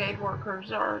 as these aid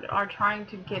workers are trying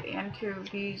to get into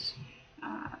these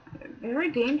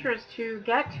very dangerous to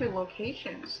get to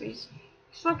locations. These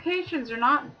locations are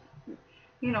not,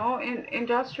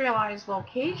 industrialized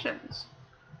locations.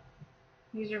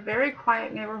 These are very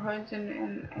quiet neighborhoods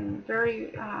and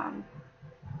very,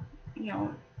 you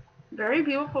know, very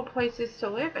beautiful places to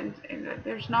live. And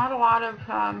there's not a lot of,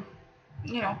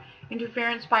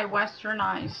 interference by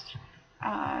westernized,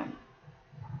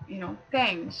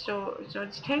 things. So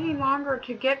it's taking longer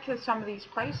to get to some of these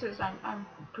places, I'm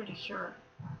pretty sure.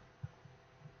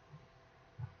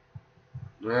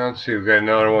 Well, let's see, we've got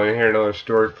another one here, another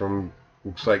story from,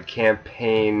 looks like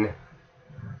Campaign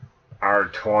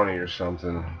R20 or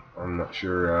something. I'm not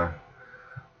sure,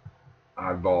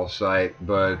 oddball site,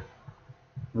 but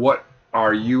what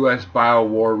are U.S.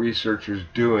 biowar researchers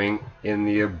doing in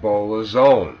the Ebola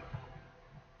zone?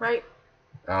 Right.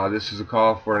 This is a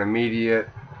call for an immediate,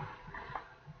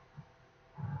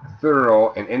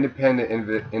 thorough, and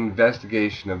independent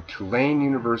investigation of Tulane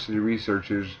University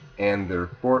researchers and their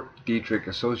Fort Detrick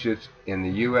associates in the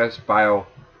U.S.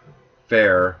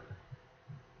 biowarfare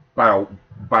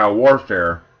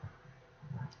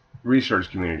research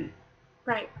community.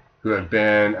 Right. Who have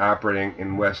been operating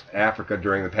in West Africa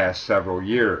during the past several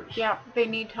years. Yeah, they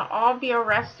need to all be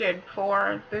arrested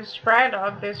for the spread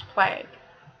of this plague.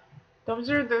 Those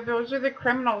are the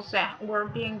criminals that were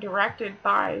being directed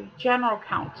by General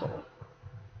Counsel.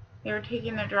 They were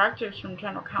taking the directives from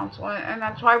General Counsel, and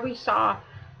that's why we saw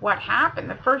what happened.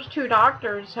 The first 2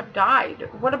 doctors have died.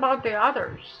 What about the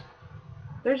others?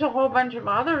 There's a whole bunch of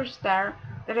others there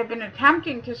that have been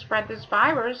attempting to spread this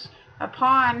virus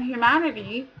upon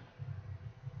humanity,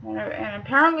 and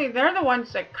apparently they're the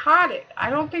ones that caught it.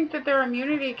 I don't think that their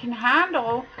immunity can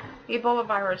handle Ebola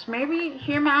virus. Maybe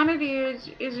humanity is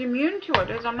immune to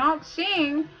it, as I'm not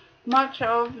seeing much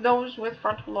of those with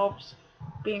frontal lobes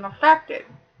being affected.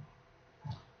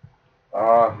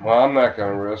 Well, I'm not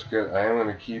going to risk it. I am going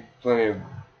to keep plenty of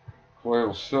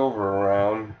colloidal silver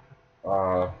around.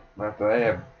 Not that I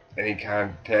have any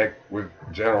contact with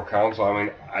General Counsel. I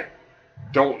mean, I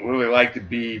don't really like to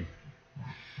be,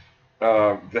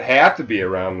 to have to be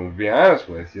around them, to be honest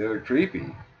with you. They're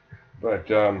creepy.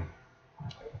 But,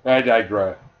 I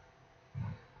digress.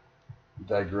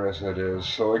 Digress it is.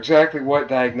 So exactly what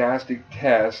diagnostic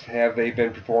tests have they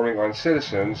been performing on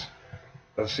citizens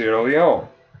of Sierra Leone?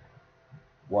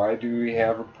 Why do we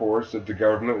have reports that the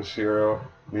government of Sierra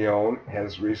Leone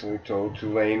has recently told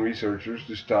Tulane researchers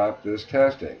to stop this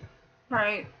testing?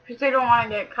 Right, because they don't want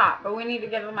to get caught, but we need to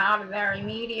get them out of there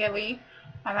immediately.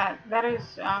 That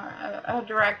is a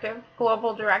directive,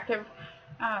 global directive.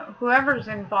 Whoever's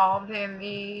involved in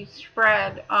the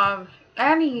spread of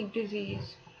any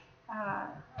disease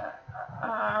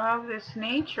of this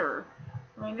nature.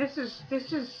 I mean, this is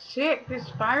sick. This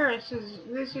virus is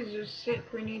just sick.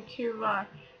 We need to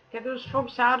get those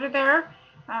folks out of there.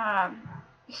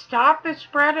 Stop the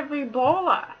spread of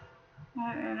Ebola,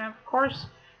 and of course,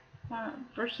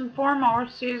 first and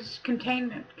foremost is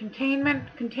containment.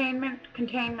 Containment. Containment.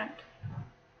 Containment.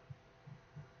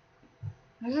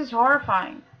 This is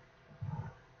horrifying.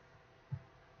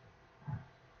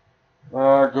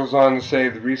 It goes on to say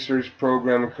the research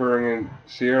program occurring in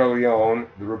Sierra Leone,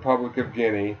 the Republic of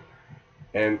Guinea,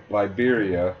 and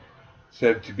Liberia,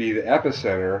 said to be the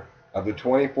epicenter of the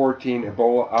 2014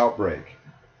 Ebola outbreak,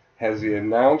 has the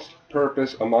announced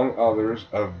purpose, among others,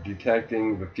 of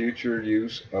detecting the future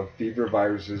use of fever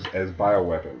viruses as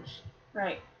bioweapons.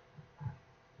 Right.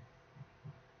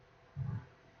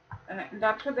 And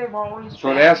that's what they've always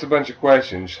So it been. asks a bunch of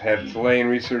questions. Have Tulane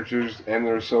researchers and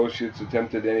their associates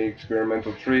attempted any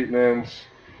experimental treatments,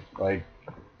 like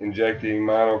injecting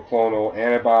monoclonal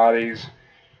antibodies,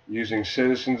 using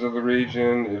citizens of the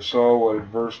region? If so, what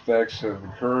adverse effects have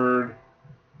occurred?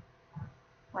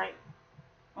 Right.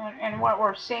 And what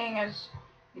we're seeing is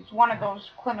one of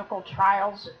those clinical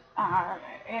trials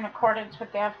in accordance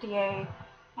with the FDA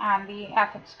and the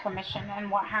Ethics Commission. And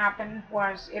what happened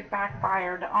was it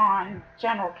backfired on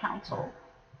General Counsel.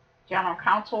 General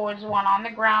Counsel was the one on the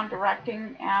ground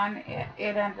directing, and it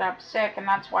ended up sick, and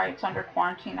that's why it's under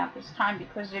quarantine at this time,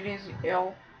 because it is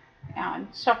ill and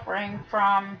suffering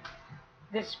from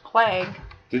this plague.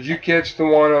 Did you catch the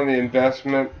one on the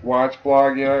Investment Watch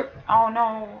blog yet? Oh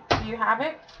no, do you have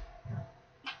it?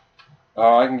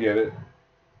 I can get it.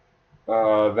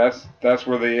 That's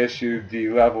where they issued the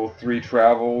level 3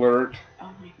 travel alert.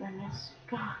 Oh my goodness,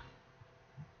 God.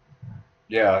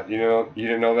 Yeah, you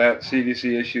didn't know that?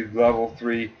 CDC issued level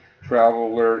 3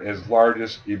 travel alert as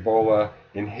largest Ebola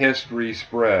in history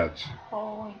spreads.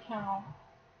 Holy cow.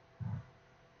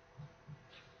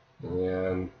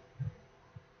 And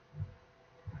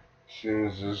as soon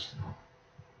as this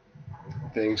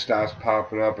thing stops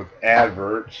popping up with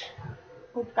adverts,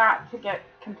 We've got to get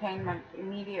containment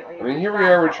immediately. I mean, here We've we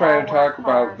are, got we're to trying all to work talk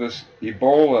about hard. this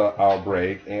Ebola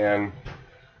outbreak, and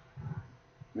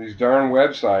these darn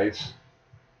websites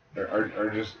are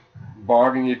just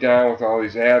bogging you down with all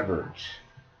these adverts.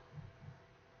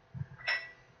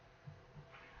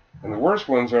 And the worst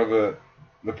ones are the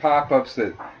pop-ups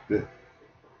that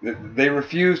they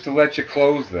refuse to let you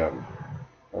close them.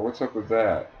 Now, what's up with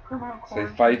that? They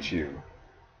fight you.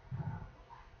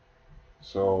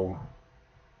 So,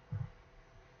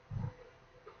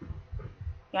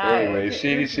 Yeah, anyway,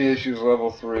 CDC issues level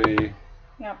 3.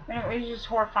 Yep, and it was just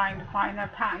horrifying to find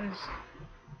that patents,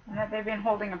 and that they've been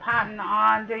holding a patent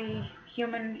on the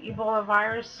human Ebola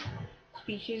virus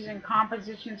species and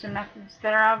compositions and methods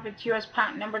thereof. It's U.S.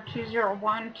 patent number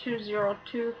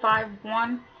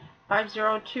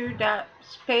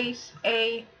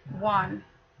 201-202-502.A1.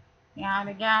 And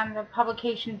again, the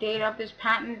publication date of this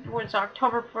patent was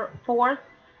October 4th,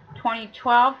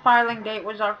 2012. Filing date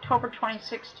was October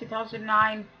 26,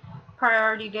 2009.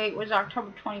 Priority date was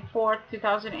October 24th,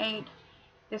 2008.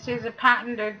 This is a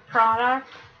patented product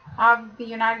of the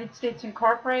United States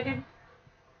Incorporated.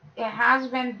 It has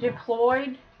been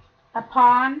deployed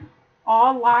upon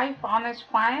all life on this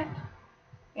planet.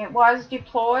 It was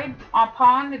deployed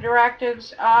upon the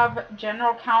directives of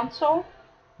General Counsel,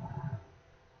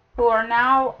 who are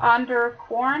now under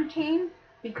quarantine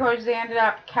because they ended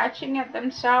up catching it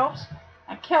themselves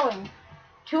and killing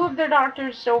 2 of their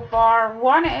doctors so far.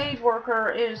 1 aid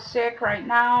worker is sick right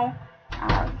now,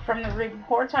 from the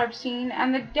reports I've seen,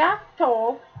 and the death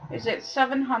toll is at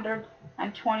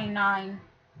 729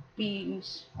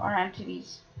 beings or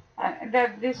entities.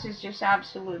 This is just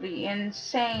absolutely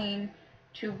insane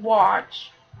to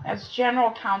watch as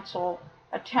General Counsel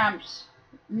attempts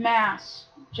mass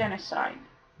genocide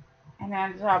and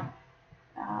ends up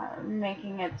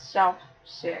making itself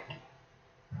sick.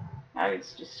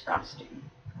 It's disgusting.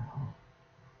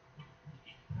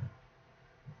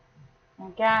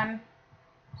 Again,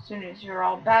 as soon as you're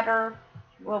all better,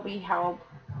 you will be held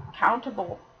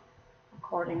accountable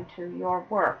according to your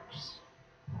works.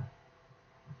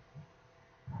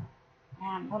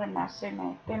 And what a mess they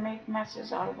make. They make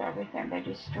messes out of everything. They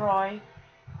destroy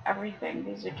everything.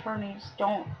 These attorneys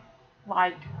don't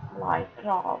like life at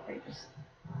all. They just,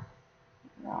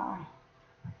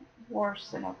 worse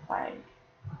than a plague.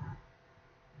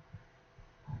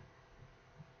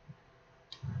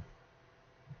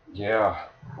 Yeah.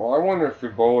 Well, I wonder if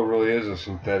Ebola really is a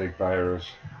synthetic virus.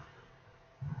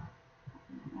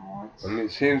 I mean,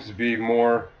 it seems to be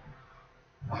more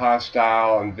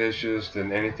hostile and vicious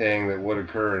than anything that would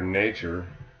occur in nature.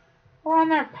 Well, on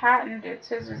their patent, it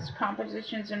says its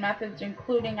compositions and methods,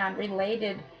 including and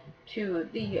related to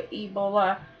the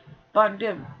Ebola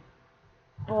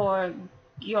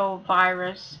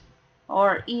virus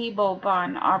or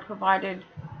Eboban, are provided.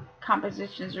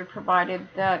 Compositions are provided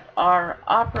that are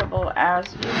operable as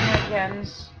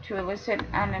immunogens to elicit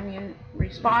an immune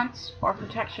response or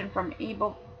protection from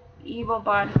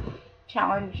Eboban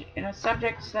challenge in a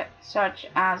subject such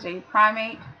as a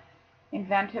primate.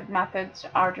 Inventive methods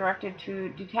are directed to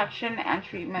detection and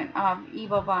treatment of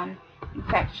Eboban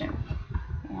infection.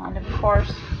 And of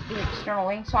course, the external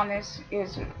links on this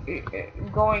is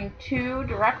going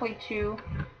directly to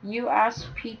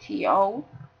USPTO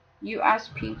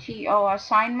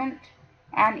assignment,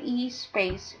 and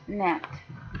eSpaceNet.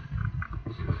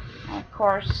 And of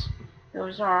course,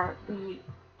 those are the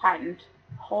patent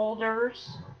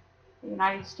holders, the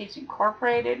United States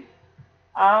Incorporated,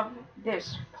 of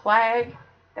this plague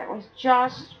that was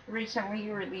just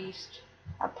recently released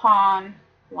upon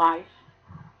life.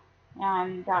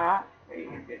 And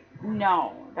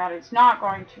no, that is not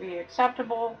going to be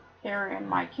acceptable here in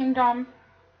my kingdom.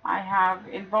 I have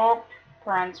invoked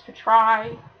Parens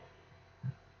Patraie.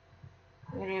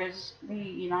 It is the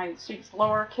United States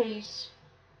lowercase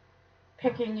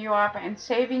picking you up and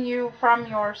saving you from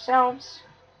yourselves,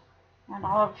 and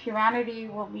all of humanity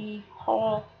will be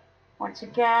whole once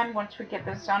again once we get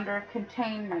this under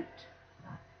containment.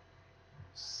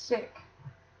 Sick.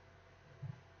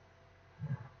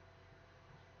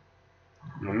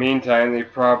 In the meantime, they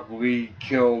probably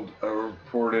killed a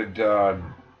reported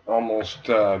almost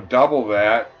double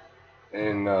that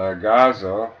in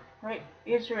Gaza. Right,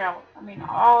 Israel. I mean,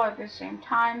 all at the same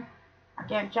time.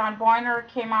 Again, John Boehner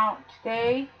came out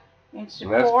today in And that's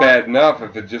support. bad enough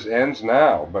if it just ends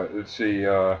now. But let's see.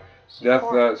 Death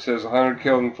Support. says 100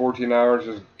 killed in 14 hours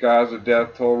as Gaza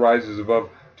death toll rises above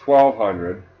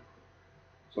 1,200.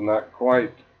 So not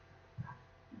quite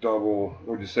double. What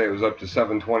would you say? It was up to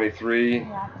 723.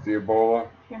 Yeah. The Ebola. A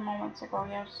few moments ago,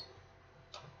 yes.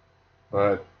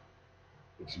 But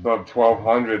it's above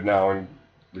 1,200 now in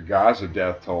the Gaza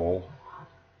death toll.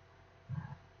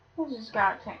 This has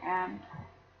got to end.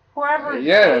 Whoever is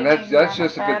Yeah, aiding that's and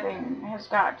just a bit. abetting has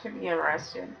got to be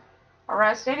arrested.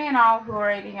 Arrest any and all who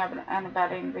are aiding and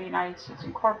abetting the United States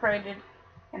Incorporated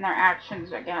in their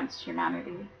actions against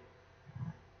humanity.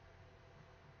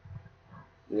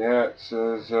 Yeah, it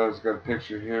says it's got a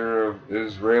picture here of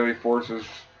Israeli forces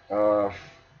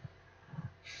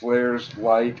flares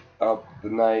light up the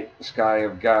night sky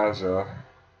of Gaza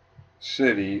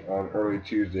City on early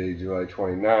Tuesday, July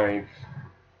 29th.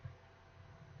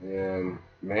 And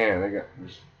man, they got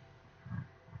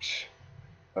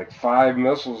like 5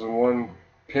 missiles in one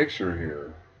picture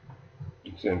here.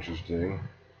 It's interesting.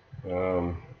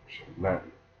 Not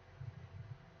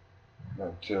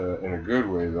in a good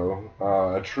way, though.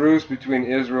 A truce between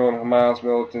Israel and Hamas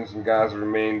militants in Gaza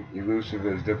remained elusive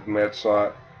as diplomats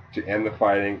sought to end the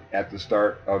fighting at the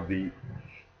start of the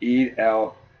Eid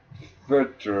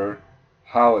al-Fitr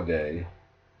holiday,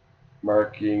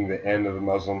 marking the end of the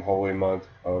Muslim holy month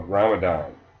of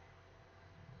Ramadan.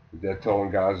 The death toll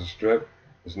in Gaza Strip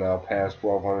is now past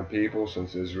 1,200 people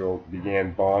since Israel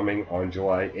began bombing on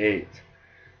July 8th.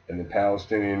 And the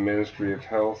Palestinian Ministry of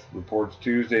Health reports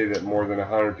Tuesday that more than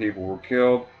 100 people were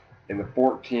killed in the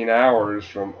 14 hours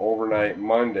from overnight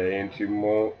Monday into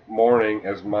morning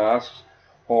as mosques,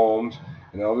 homes,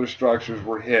 and other structures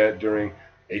were hit during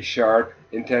a sharp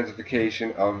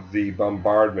intensification of the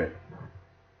bombardment.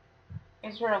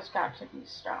 Israel's got to be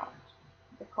stopped.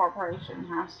 The corporation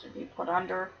has to be put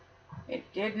under. It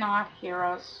did not hear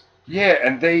us. Yeah,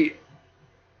 and they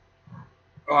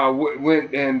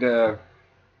went and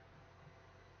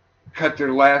cut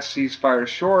their last ceasefire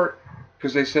short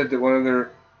because they said that one of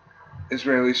their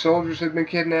Israeli soldiers had been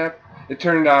kidnapped. It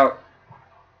turned out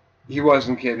he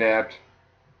wasn't kidnapped.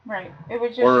 Right. It was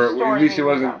just or a story. At least he they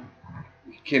made wasn't up.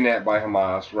 kidnapped by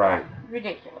Hamas, right?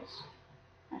 Ridiculous.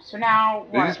 So now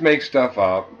They what? just make stuff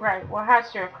up. Right. What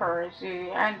has to occur is the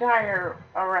entire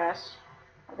arrest,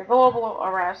 the global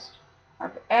arrest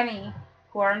of any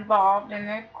who are involved in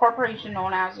the corporation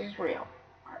known as Israel.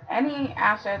 Any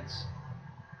assets,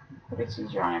 put a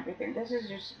seizure on everything. This is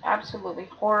just absolutely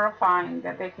horrifying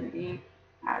that they can be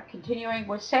continuing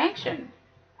with sanction.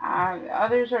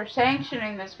 Others are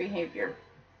sanctioning this behavior.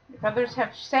 If others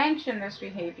have sanctioned this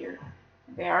behavior,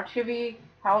 they are to be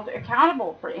held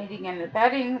accountable for aiding and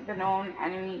abetting the known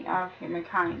enemy of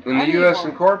humankind. In the U.S.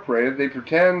 Incorporated, they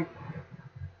pretend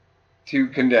to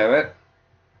condemn it,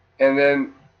 and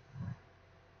then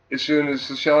as soon as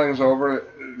the shelling's over,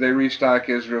 they restock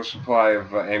Israel's supply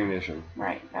of ammunition.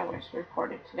 Right, that was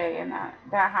reported today, and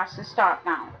that has to stop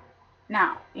now.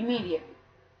 Now, immediately.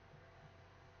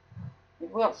 It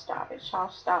will stop. It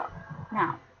shall stop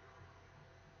now.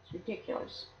 It's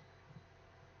ridiculous.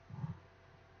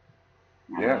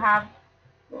 Now Yeah.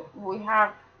 we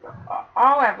have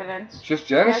all evidence. It's just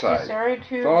genocide. Necessary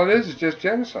to. That's all it is just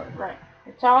genocide. Right.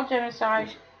 It's all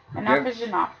genocide. Enough is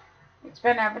enough. It's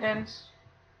been evidenced.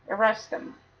 Arrest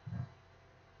them.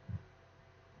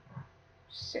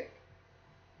 Sick.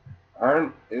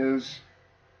 Arn is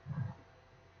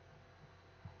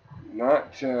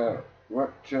not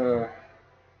what you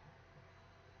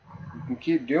can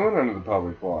keep doing under the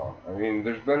public law. I mean,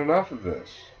 there's been enough of this.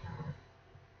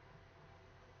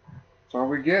 So all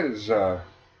we get is,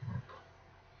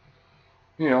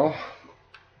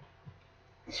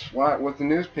 swat with the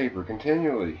newspaper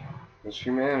continually. It's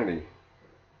humanity.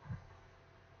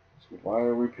 So why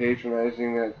are we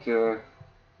patronizing that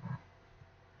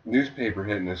newspaper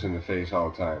hitting us in the face all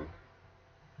the time?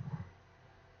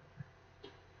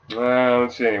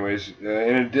 Let's see. Anyways,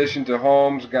 in addition to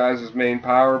homes, Gaza's main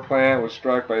power plant was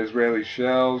struck by Israeli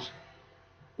shells,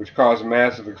 which caused a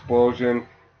massive explosion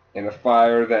and a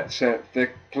fire that sent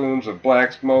thick plumes of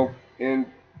black smoke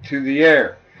into the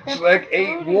air. It's like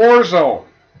a war zone.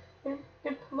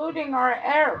 They're polluting our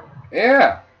air.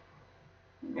 Yeah.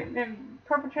 They're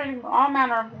perpetrating all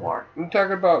manner of war. I'm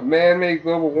talking about man-made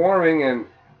global warming, and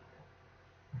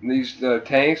these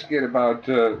tanks get about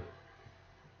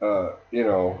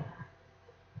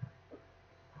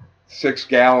 6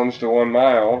 gallons to 1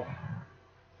 mile.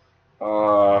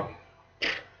 All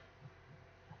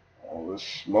this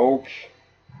smoke,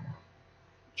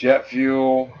 jet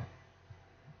fuel,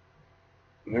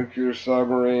 nuclear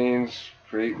submarines,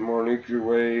 creating more nuclear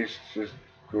waste, just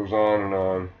goes on and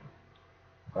on.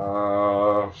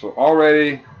 So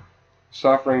already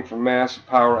suffering from massive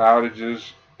power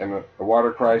outages and a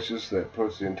water crisis that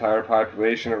puts the entire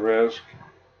population at risk.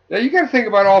 Yeah, you got to think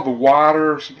about all the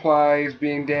water supplies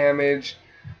being damaged,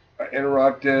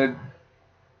 interrupted,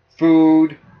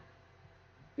 food.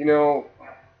 You know,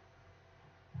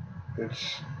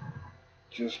 it's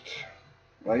just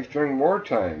life during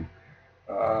wartime.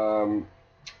 Um,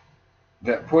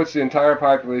 that puts the entire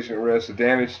population at risk. The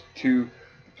damage to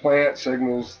the plant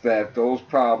signals that those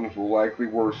problems will likely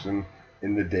worsen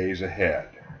in the days ahead.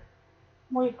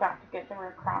 We've got to get the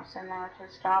Red Cross in there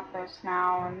to stop this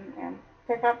now and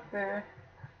pick up the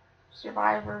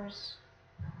survivors,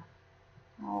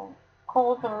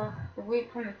 cull the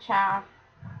wheat from the chaff.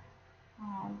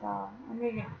 And I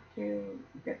need to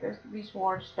get these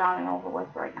wars done and over with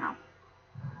right now.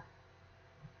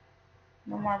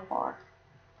 No more war.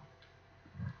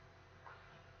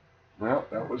 Well,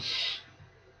 that was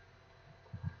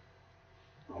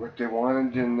what they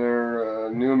wanted in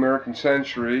their New American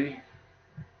Century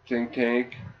think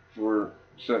tank for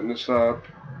setting this up.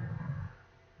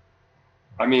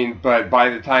 I mean, but by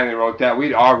the time they wrote that,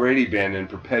 we'd already been in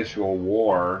perpetual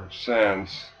war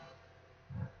since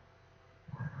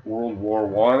World War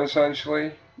One,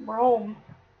 essentially. Rome.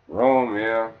 Rome,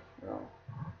 yeah.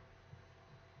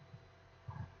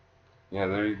 Yeah,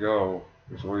 there you go.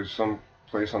 There's always some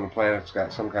place on the planet that's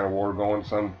got some kind of war going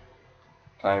some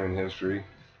time in history.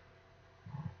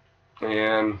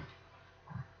 And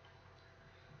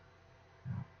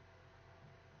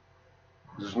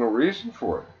there's no reason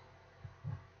for it.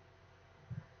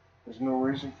 There's no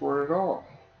reason for it at all.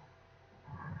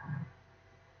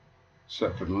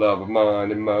 Except for the love of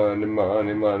money, money,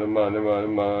 money, money, money, money,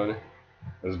 money.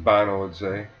 As Bono would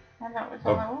say. And that was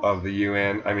all it was. Of the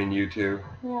UN, I mean U2.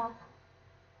 Yeah.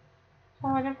 That's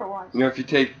all it ever was. You know, if you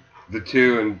take the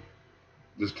two and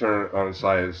just turn it on its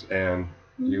side as and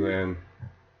UN.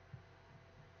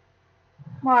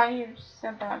 Well, you've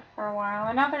said that for a while,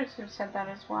 and others have said that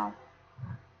as well.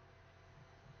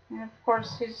 And of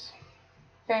course, his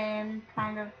fame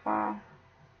kind of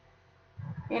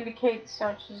indicates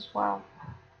such as well.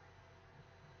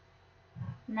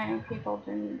 Many people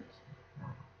didn't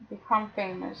become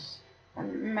famous,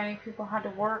 and many people had to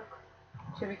work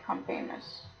to become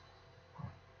famous.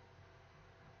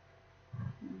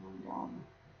 And,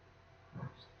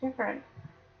 it's different.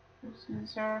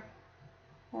 These are,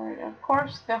 of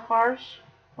course, the harsh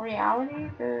reality,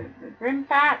 the grim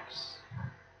facts,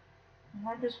 the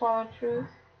hard to swallow truth.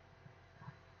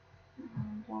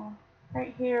 And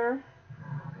right here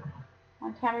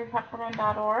on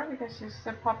TamiPatraie.org, this is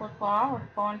the public law with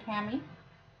Bo and Tami.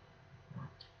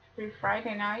 Every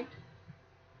Friday night,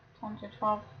 10 to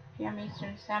 12 p.m.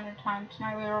 Eastern Standard Time.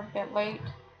 Tonight we were a bit late.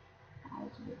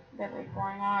 It's a bit late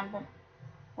going on, but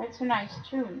it's some nice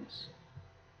tunes.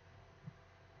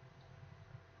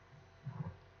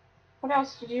 What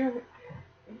else did you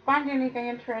find anything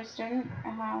interesting?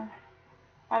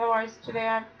 Otherwise, today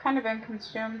I've kind of been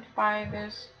consumed by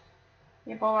this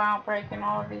Ebola outbreak and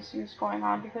all of these things going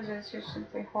on because it's just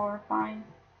simply horrifying.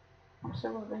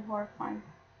 Absolutely horrifying.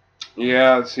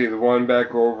 Yeah, let's see, the one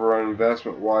back over on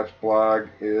Investment Watch blog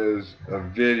is a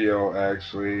video,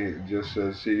 actually. It just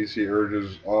says CDC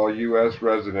urges all U.S.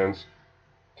 residents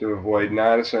to avoid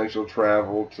non-essential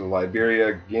travel to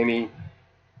Liberia, Guinea,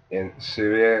 and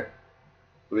Sierra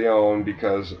Leone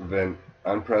because of an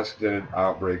unprecedented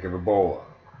outbreak of Ebola.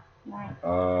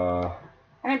 Right.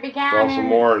 And it began also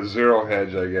more Zero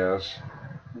Hedge, I guess.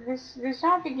 This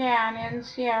all began in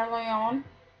Sierra Leone,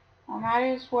 and that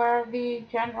is where the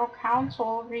General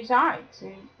Counsel resides.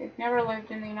 They've never lived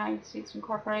in the United States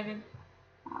Incorporated.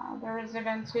 Their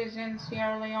residence is in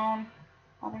Sierra Leone.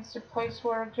 It's a place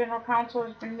where General Counsel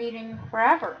has been meeting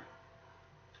forever.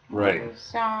 Right.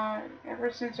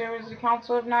 Ever since there was the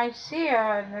Council of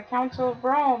Nicaea, and the Council of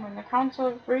Rome, and the Council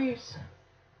of Greece.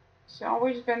 It's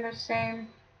always been the same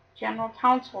General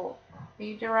Counsel,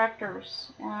 the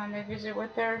directors, and they visit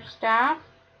with their staff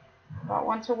about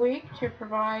once a week to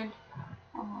provide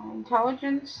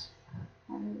intelligence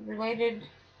and related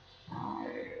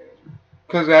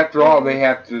because after all, they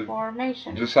have to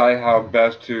information. Decide how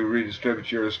best to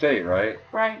redistribute your estate, right?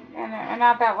 Right, and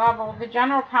at that level, the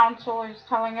General Counsel is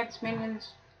telling its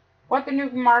minions what the new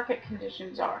market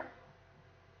conditions are.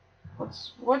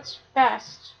 What's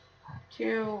best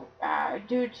to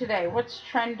do today? What's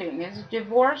trending? Is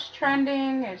divorce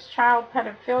trending? Is child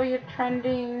pedophilia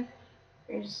trending?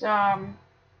 Is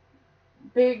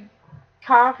big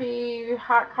hot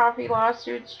coffee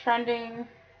lawsuits trending?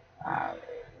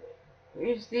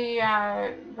 Is the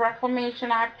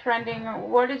Reclamation Act trending?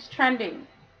 What is trending?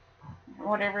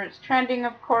 whatever is trending,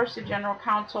 of course, the General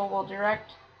Counsel will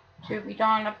direct to be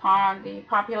done upon the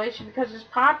population because it's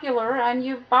popular and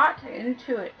you've bought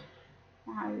into it.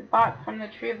 You bought from the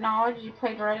tree of knowledge, you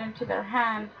played right into their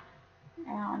hand,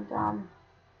 and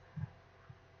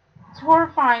it's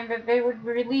horrifying that they would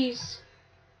release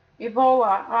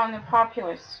Ebola on the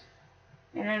populace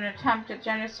in an attempt at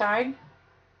genocide.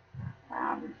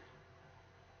 Um,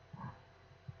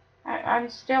 I'm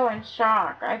still in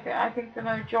shock. I think the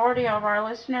majority of our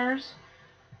listeners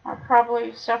are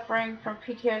probably suffering from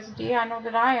PTSD. I know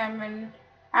that I am in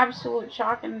absolute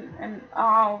shock and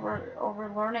awe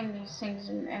over learning these things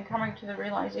and coming to the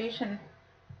realization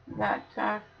that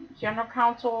General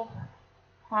Counsel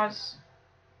has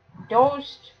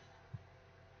dosed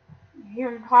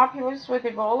human populace with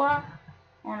Ebola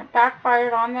and it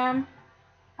backfired on them.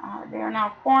 They are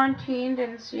now quarantined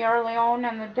in Sierra Leone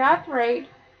and the death rate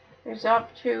is up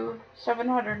to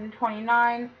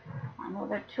 729. I know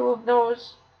that 2 of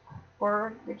those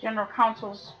were the General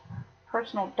Counsel's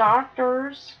personal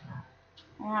doctors,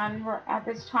 and at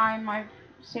this time I've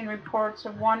seen reports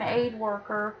of 1 aid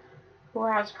worker who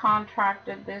has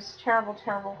contracted this terrible,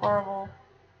 terrible, horrible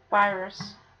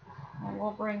virus, and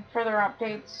we'll bring further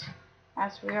updates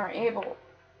as we are able.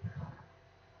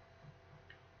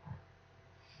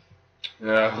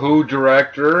 WHO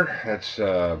director, that's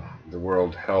the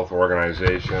World Health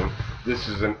Organization. This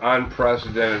is an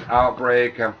unprecedented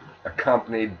outbreak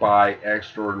accompanied by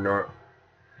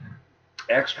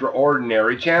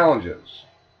extraordinary challenges.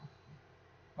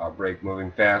 Outbreak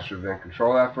moving faster than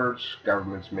control efforts.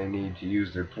 Governments may need to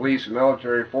use their police and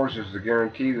military forces to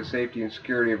guarantee the safety and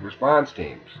security of response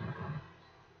teams.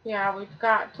 Yeah, we've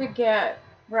got to get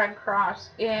Red Cross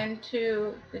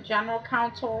into the General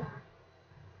Counsel,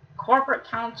 Corporate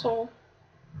Counsel,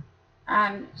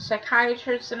 and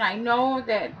psychiatrists, and I know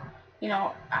that,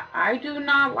 I do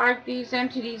not like these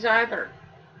entities either.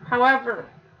 However,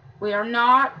 we are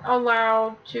not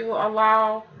allowed to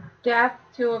allow death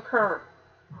to occur.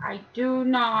 I do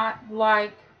not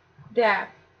like death.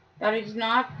 That is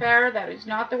not fair. That is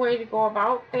not the way to go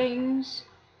about things.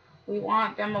 We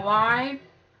want them alive,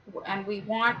 and we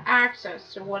want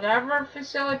access to whatever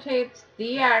facilitates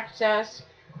the access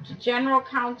to General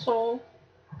Counsel.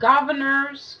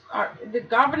 The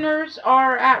governors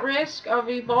are at risk of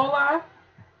Ebola.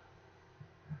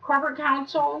 Corporate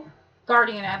Counsel,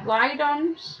 guardian ad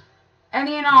litems,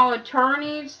 any and all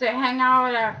attorneys that hang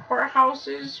out at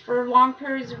courthouses for long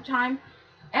periods of time,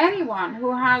 anyone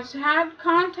who has had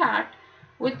contact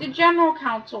with the General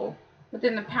Counsel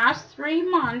within the past 3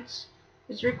 months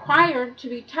is required to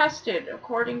be tested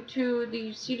according to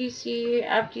the CDC,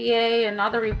 FDA, and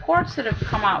other reports that have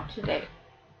come out today.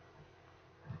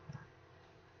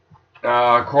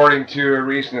 According to a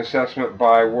recent assessment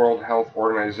by World Health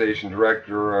Organization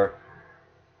Director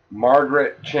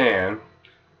Margaret Chan,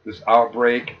 this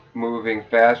outbreak moving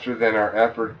faster than our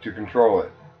effort to control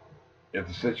it. If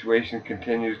the situation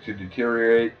continues to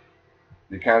deteriorate,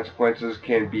 the consequences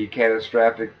can be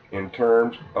catastrophic in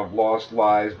terms of lost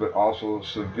lives, but also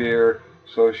severe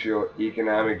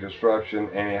socio-economic disruption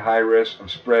and a high risk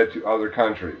of spread to other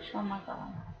countries. Oh my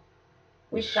God.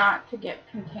 We've got to get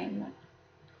containment.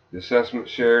 The assessment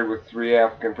shared with 3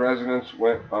 African presidents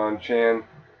went on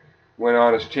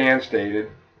as Chan stated.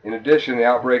 In addition, the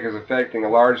outbreak is affecting a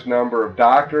large number of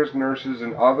doctors, nurses,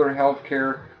 and other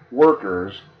healthcare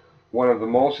workers, one of the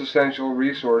most essential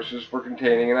resources for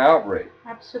containing an outbreak.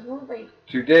 Absolutely.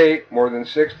 To date, more than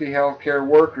 60 healthcare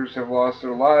workers have lost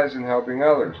their lives in helping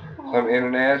others. Some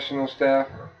international staff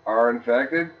are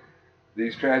infected.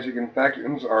 These tragic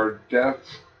infections are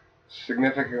deaths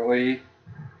significantly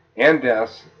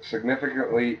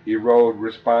erode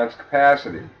response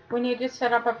capacity. We need to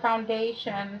set up a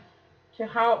foundation to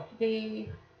help pay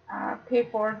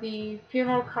for the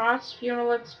funeral costs,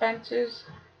 funeral expenses,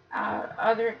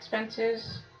 other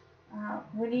expenses.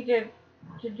 We need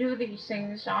to do these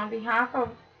things on behalf of,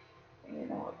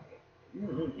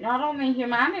 not only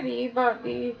humanity, but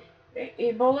the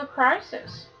Ebola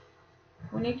crisis.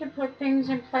 We need to put things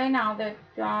in play now that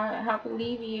help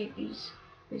alleviate these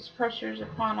pressures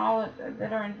upon all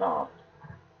that are involved.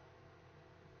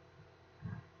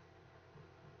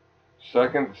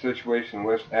 Second, the situation in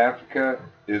West Africa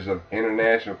is of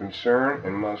international concern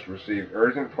and must receive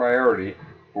urgent priority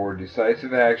for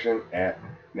decisive action at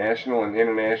national and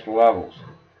international levels.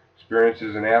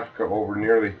 Experiences in Africa over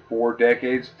nearly 4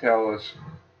 decades tell us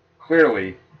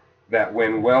clearly that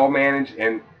when well managed,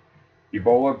 an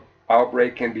Ebola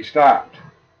outbreak can be stopped.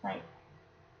 Right.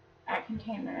 At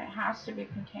containment. It has to be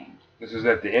contained. This is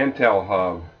at the Intel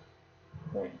Hub.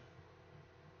 Good.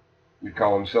 They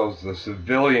call themselves the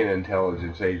Civilian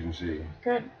Intelligence Agency.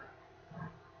 Good.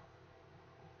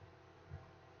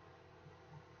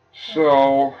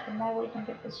 So, the more we can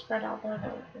get this spread out there,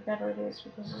 the better it is,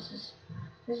 because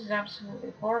this is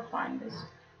absolutely horrifying.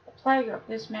 A plague of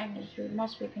this magnitude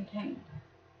must be contained.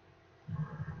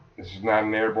 this is not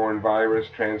an airborne virus.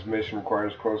 Transmission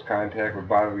requires close contact with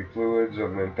bodily fluids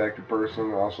of an infected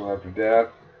person, also after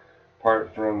death.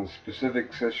 Apart from the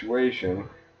specific situation,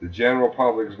 the general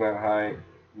public is not high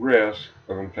risk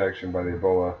of infection by the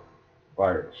Ebola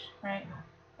virus. Right.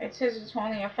 It says it's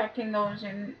only affecting those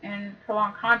in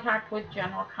prolonged contact with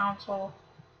general counsel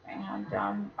and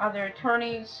other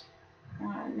attorneys.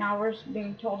 Now we're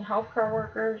being told healthcare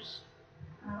workers,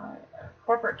 uh,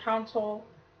 corporate counsel,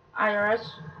 IRS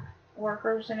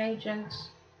workers and agents,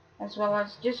 as well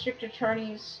as district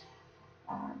attorneys,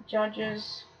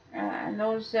 judges, and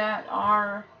those that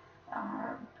are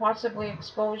possibly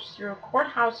exposed through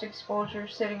courthouse exposure,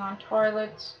 sitting on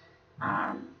toilets,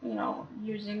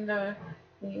 using the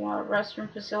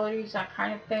restroom facilities, that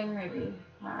kind of thing. Maybe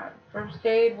first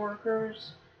aid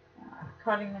workers,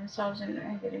 cutting themselves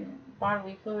and getting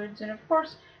bodily fluids, and of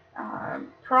course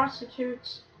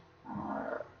prostitutes,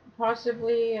 uh,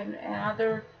 possibly, and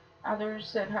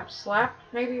others that have slept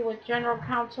maybe with general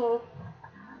counsel.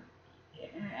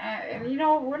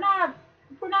 We're not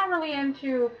really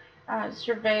into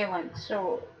surveillance.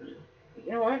 So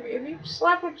if you've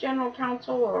slept with general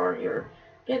counsel, or you're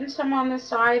getting some on the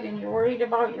side and you're worried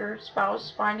about your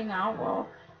spouse finding out, well,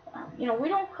 we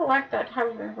don't collect that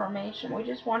type of information. We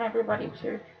just want everybody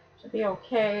to be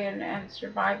okay and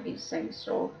survive these things.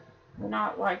 So we're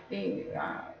not like the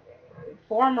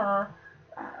former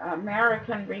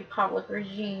American Republic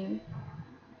regime,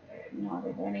 not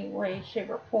in any way, shape,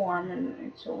 or form,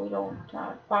 and so we don't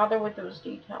bother with those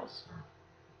details.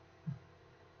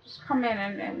 Just come in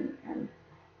and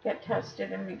get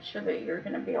tested and make sure that you're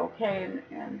going to be okay,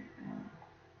 and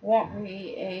won't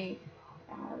be a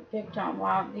victim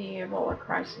of the Ebola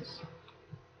crisis.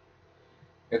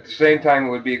 At the same time, it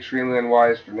would be extremely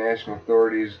unwise for national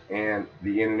authorities and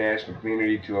the international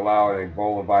community to allow an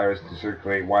Ebola virus to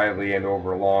circulate widely and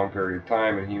over a long period of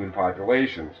time in human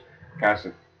populations.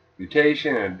 Constant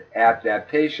mutation and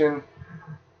adaptation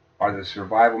are the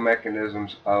survival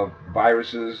mechanisms of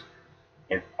viruses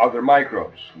and other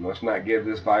microbes. We must not give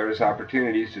this virus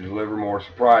opportunities to deliver more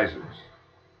surprises.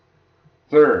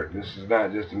 Third, this is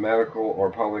not just a medical or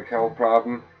public health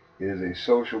problem, it is a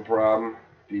social problem.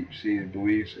 Deep-seated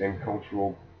beliefs and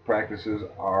cultural practices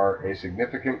are a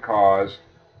significant cause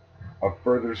of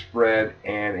further spread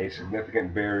and a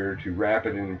significant barrier to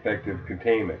rapid and effective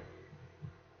containment.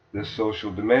 This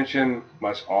social dimension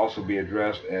must also be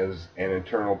addressed as an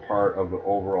internal part of the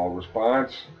overall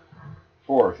response.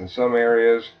 Fourth, in some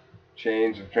areas,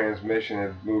 chains of transmission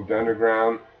have moved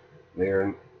underground. They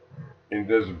are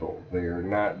invisible. They are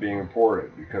not being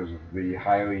reported because of the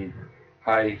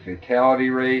high fatality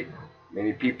rate.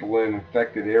 Many people in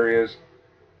infected areas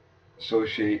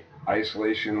associate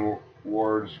isolation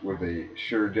wards with a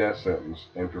sure death sentence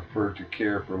and prefer to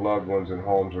care for loved ones in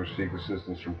homes or seek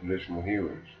assistance from traditional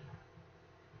healers.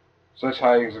 Such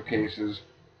hiding of cases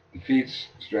defeats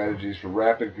strategies for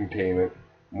rapid containment.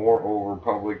 Moreover,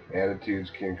 public attitudes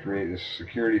can create a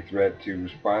security threat to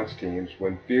response teams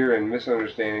when fear and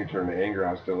misunderstanding turn to anger,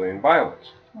 hostility, and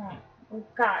violence. Right.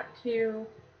 We've got to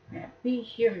be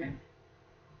human.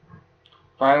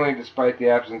 Finally, despite the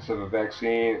absence of a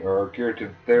vaccine or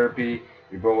curative therapy,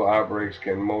 Ebola outbreaks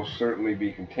can most certainly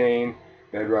be contained.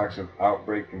 Bedrocks of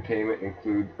outbreak containment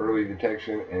include early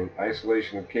detection and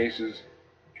isolation of cases,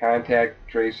 contact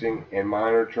tracing and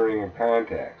monitoring of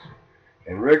contacts,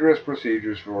 and rigorous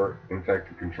procedures for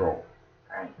infection control.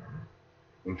 Right.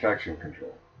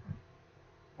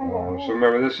 So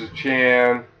remember, this is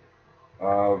Chan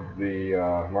of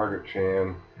the Margaret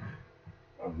Chan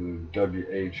of the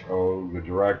WHO, the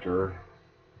director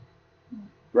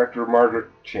Margaret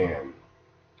Chan.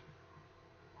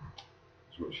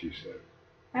 That's what she said.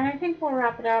 And I think we'll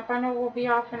wrap it up. I know we'll be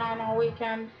off and on all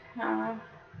weekend.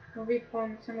 We'll be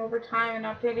pulling some overtime and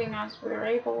updating as we're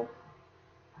able.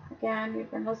 Again,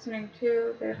 you've been listening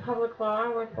to the Public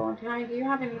Law with Bo and Tami. Do you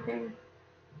have anything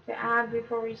to add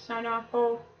before we sign off,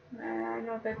 Bo? I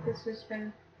know that this has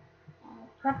been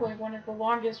probably one of the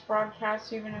longest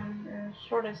broadcasts, even in the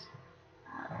shortest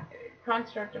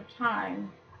construct of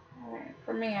time,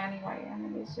 for me anyway. I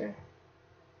mean, these are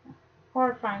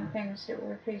horrifying things that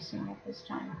we're facing at this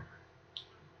time.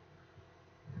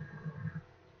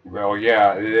 Well,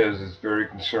 yeah, it is. It's very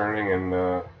concerning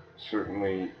and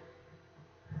certainly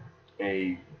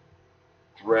a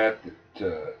threat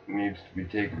that needs to be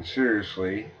taken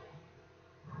seriously.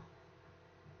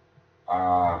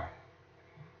 Well,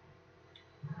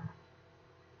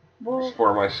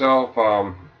 For myself,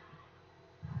 I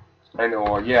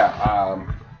know, yeah,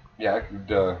 I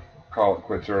could call it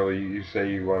quits early. You say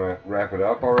you want to wrap it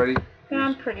up already? yeah,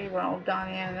 I'm pretty well done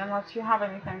in, unless you have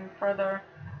anything further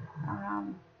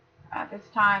at this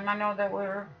time. I know that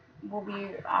we'll be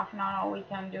off and on all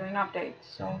weekend doing updates,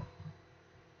 so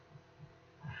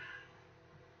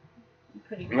I'm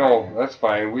pretty No, tired. that's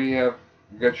fine. We have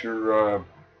got your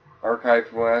archive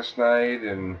from last night,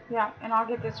 and Yeah, and I'll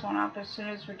get this one up as soon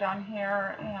as we're done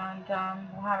here, and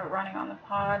we'll have it running on the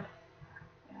pod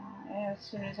as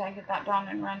soon as I get that done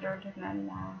and rendered, and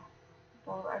then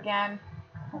we'll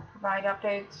provide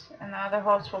updates, and the other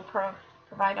hosts will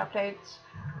provide updates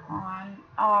on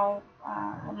all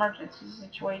emergency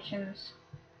situations,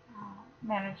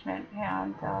 management,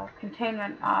 and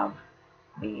containment of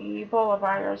the Ebola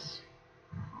virus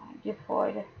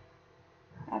deployed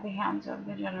at the hands of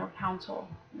the General Counsel.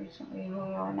 Recently,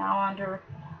 we are now under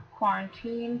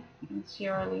quarantine in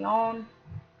Sierra Leone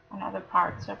and other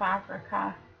parts of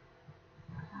Africa.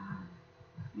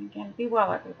 Again, be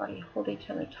well, everybody. Hold each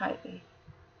other tightly.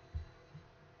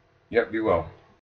 yep, be well.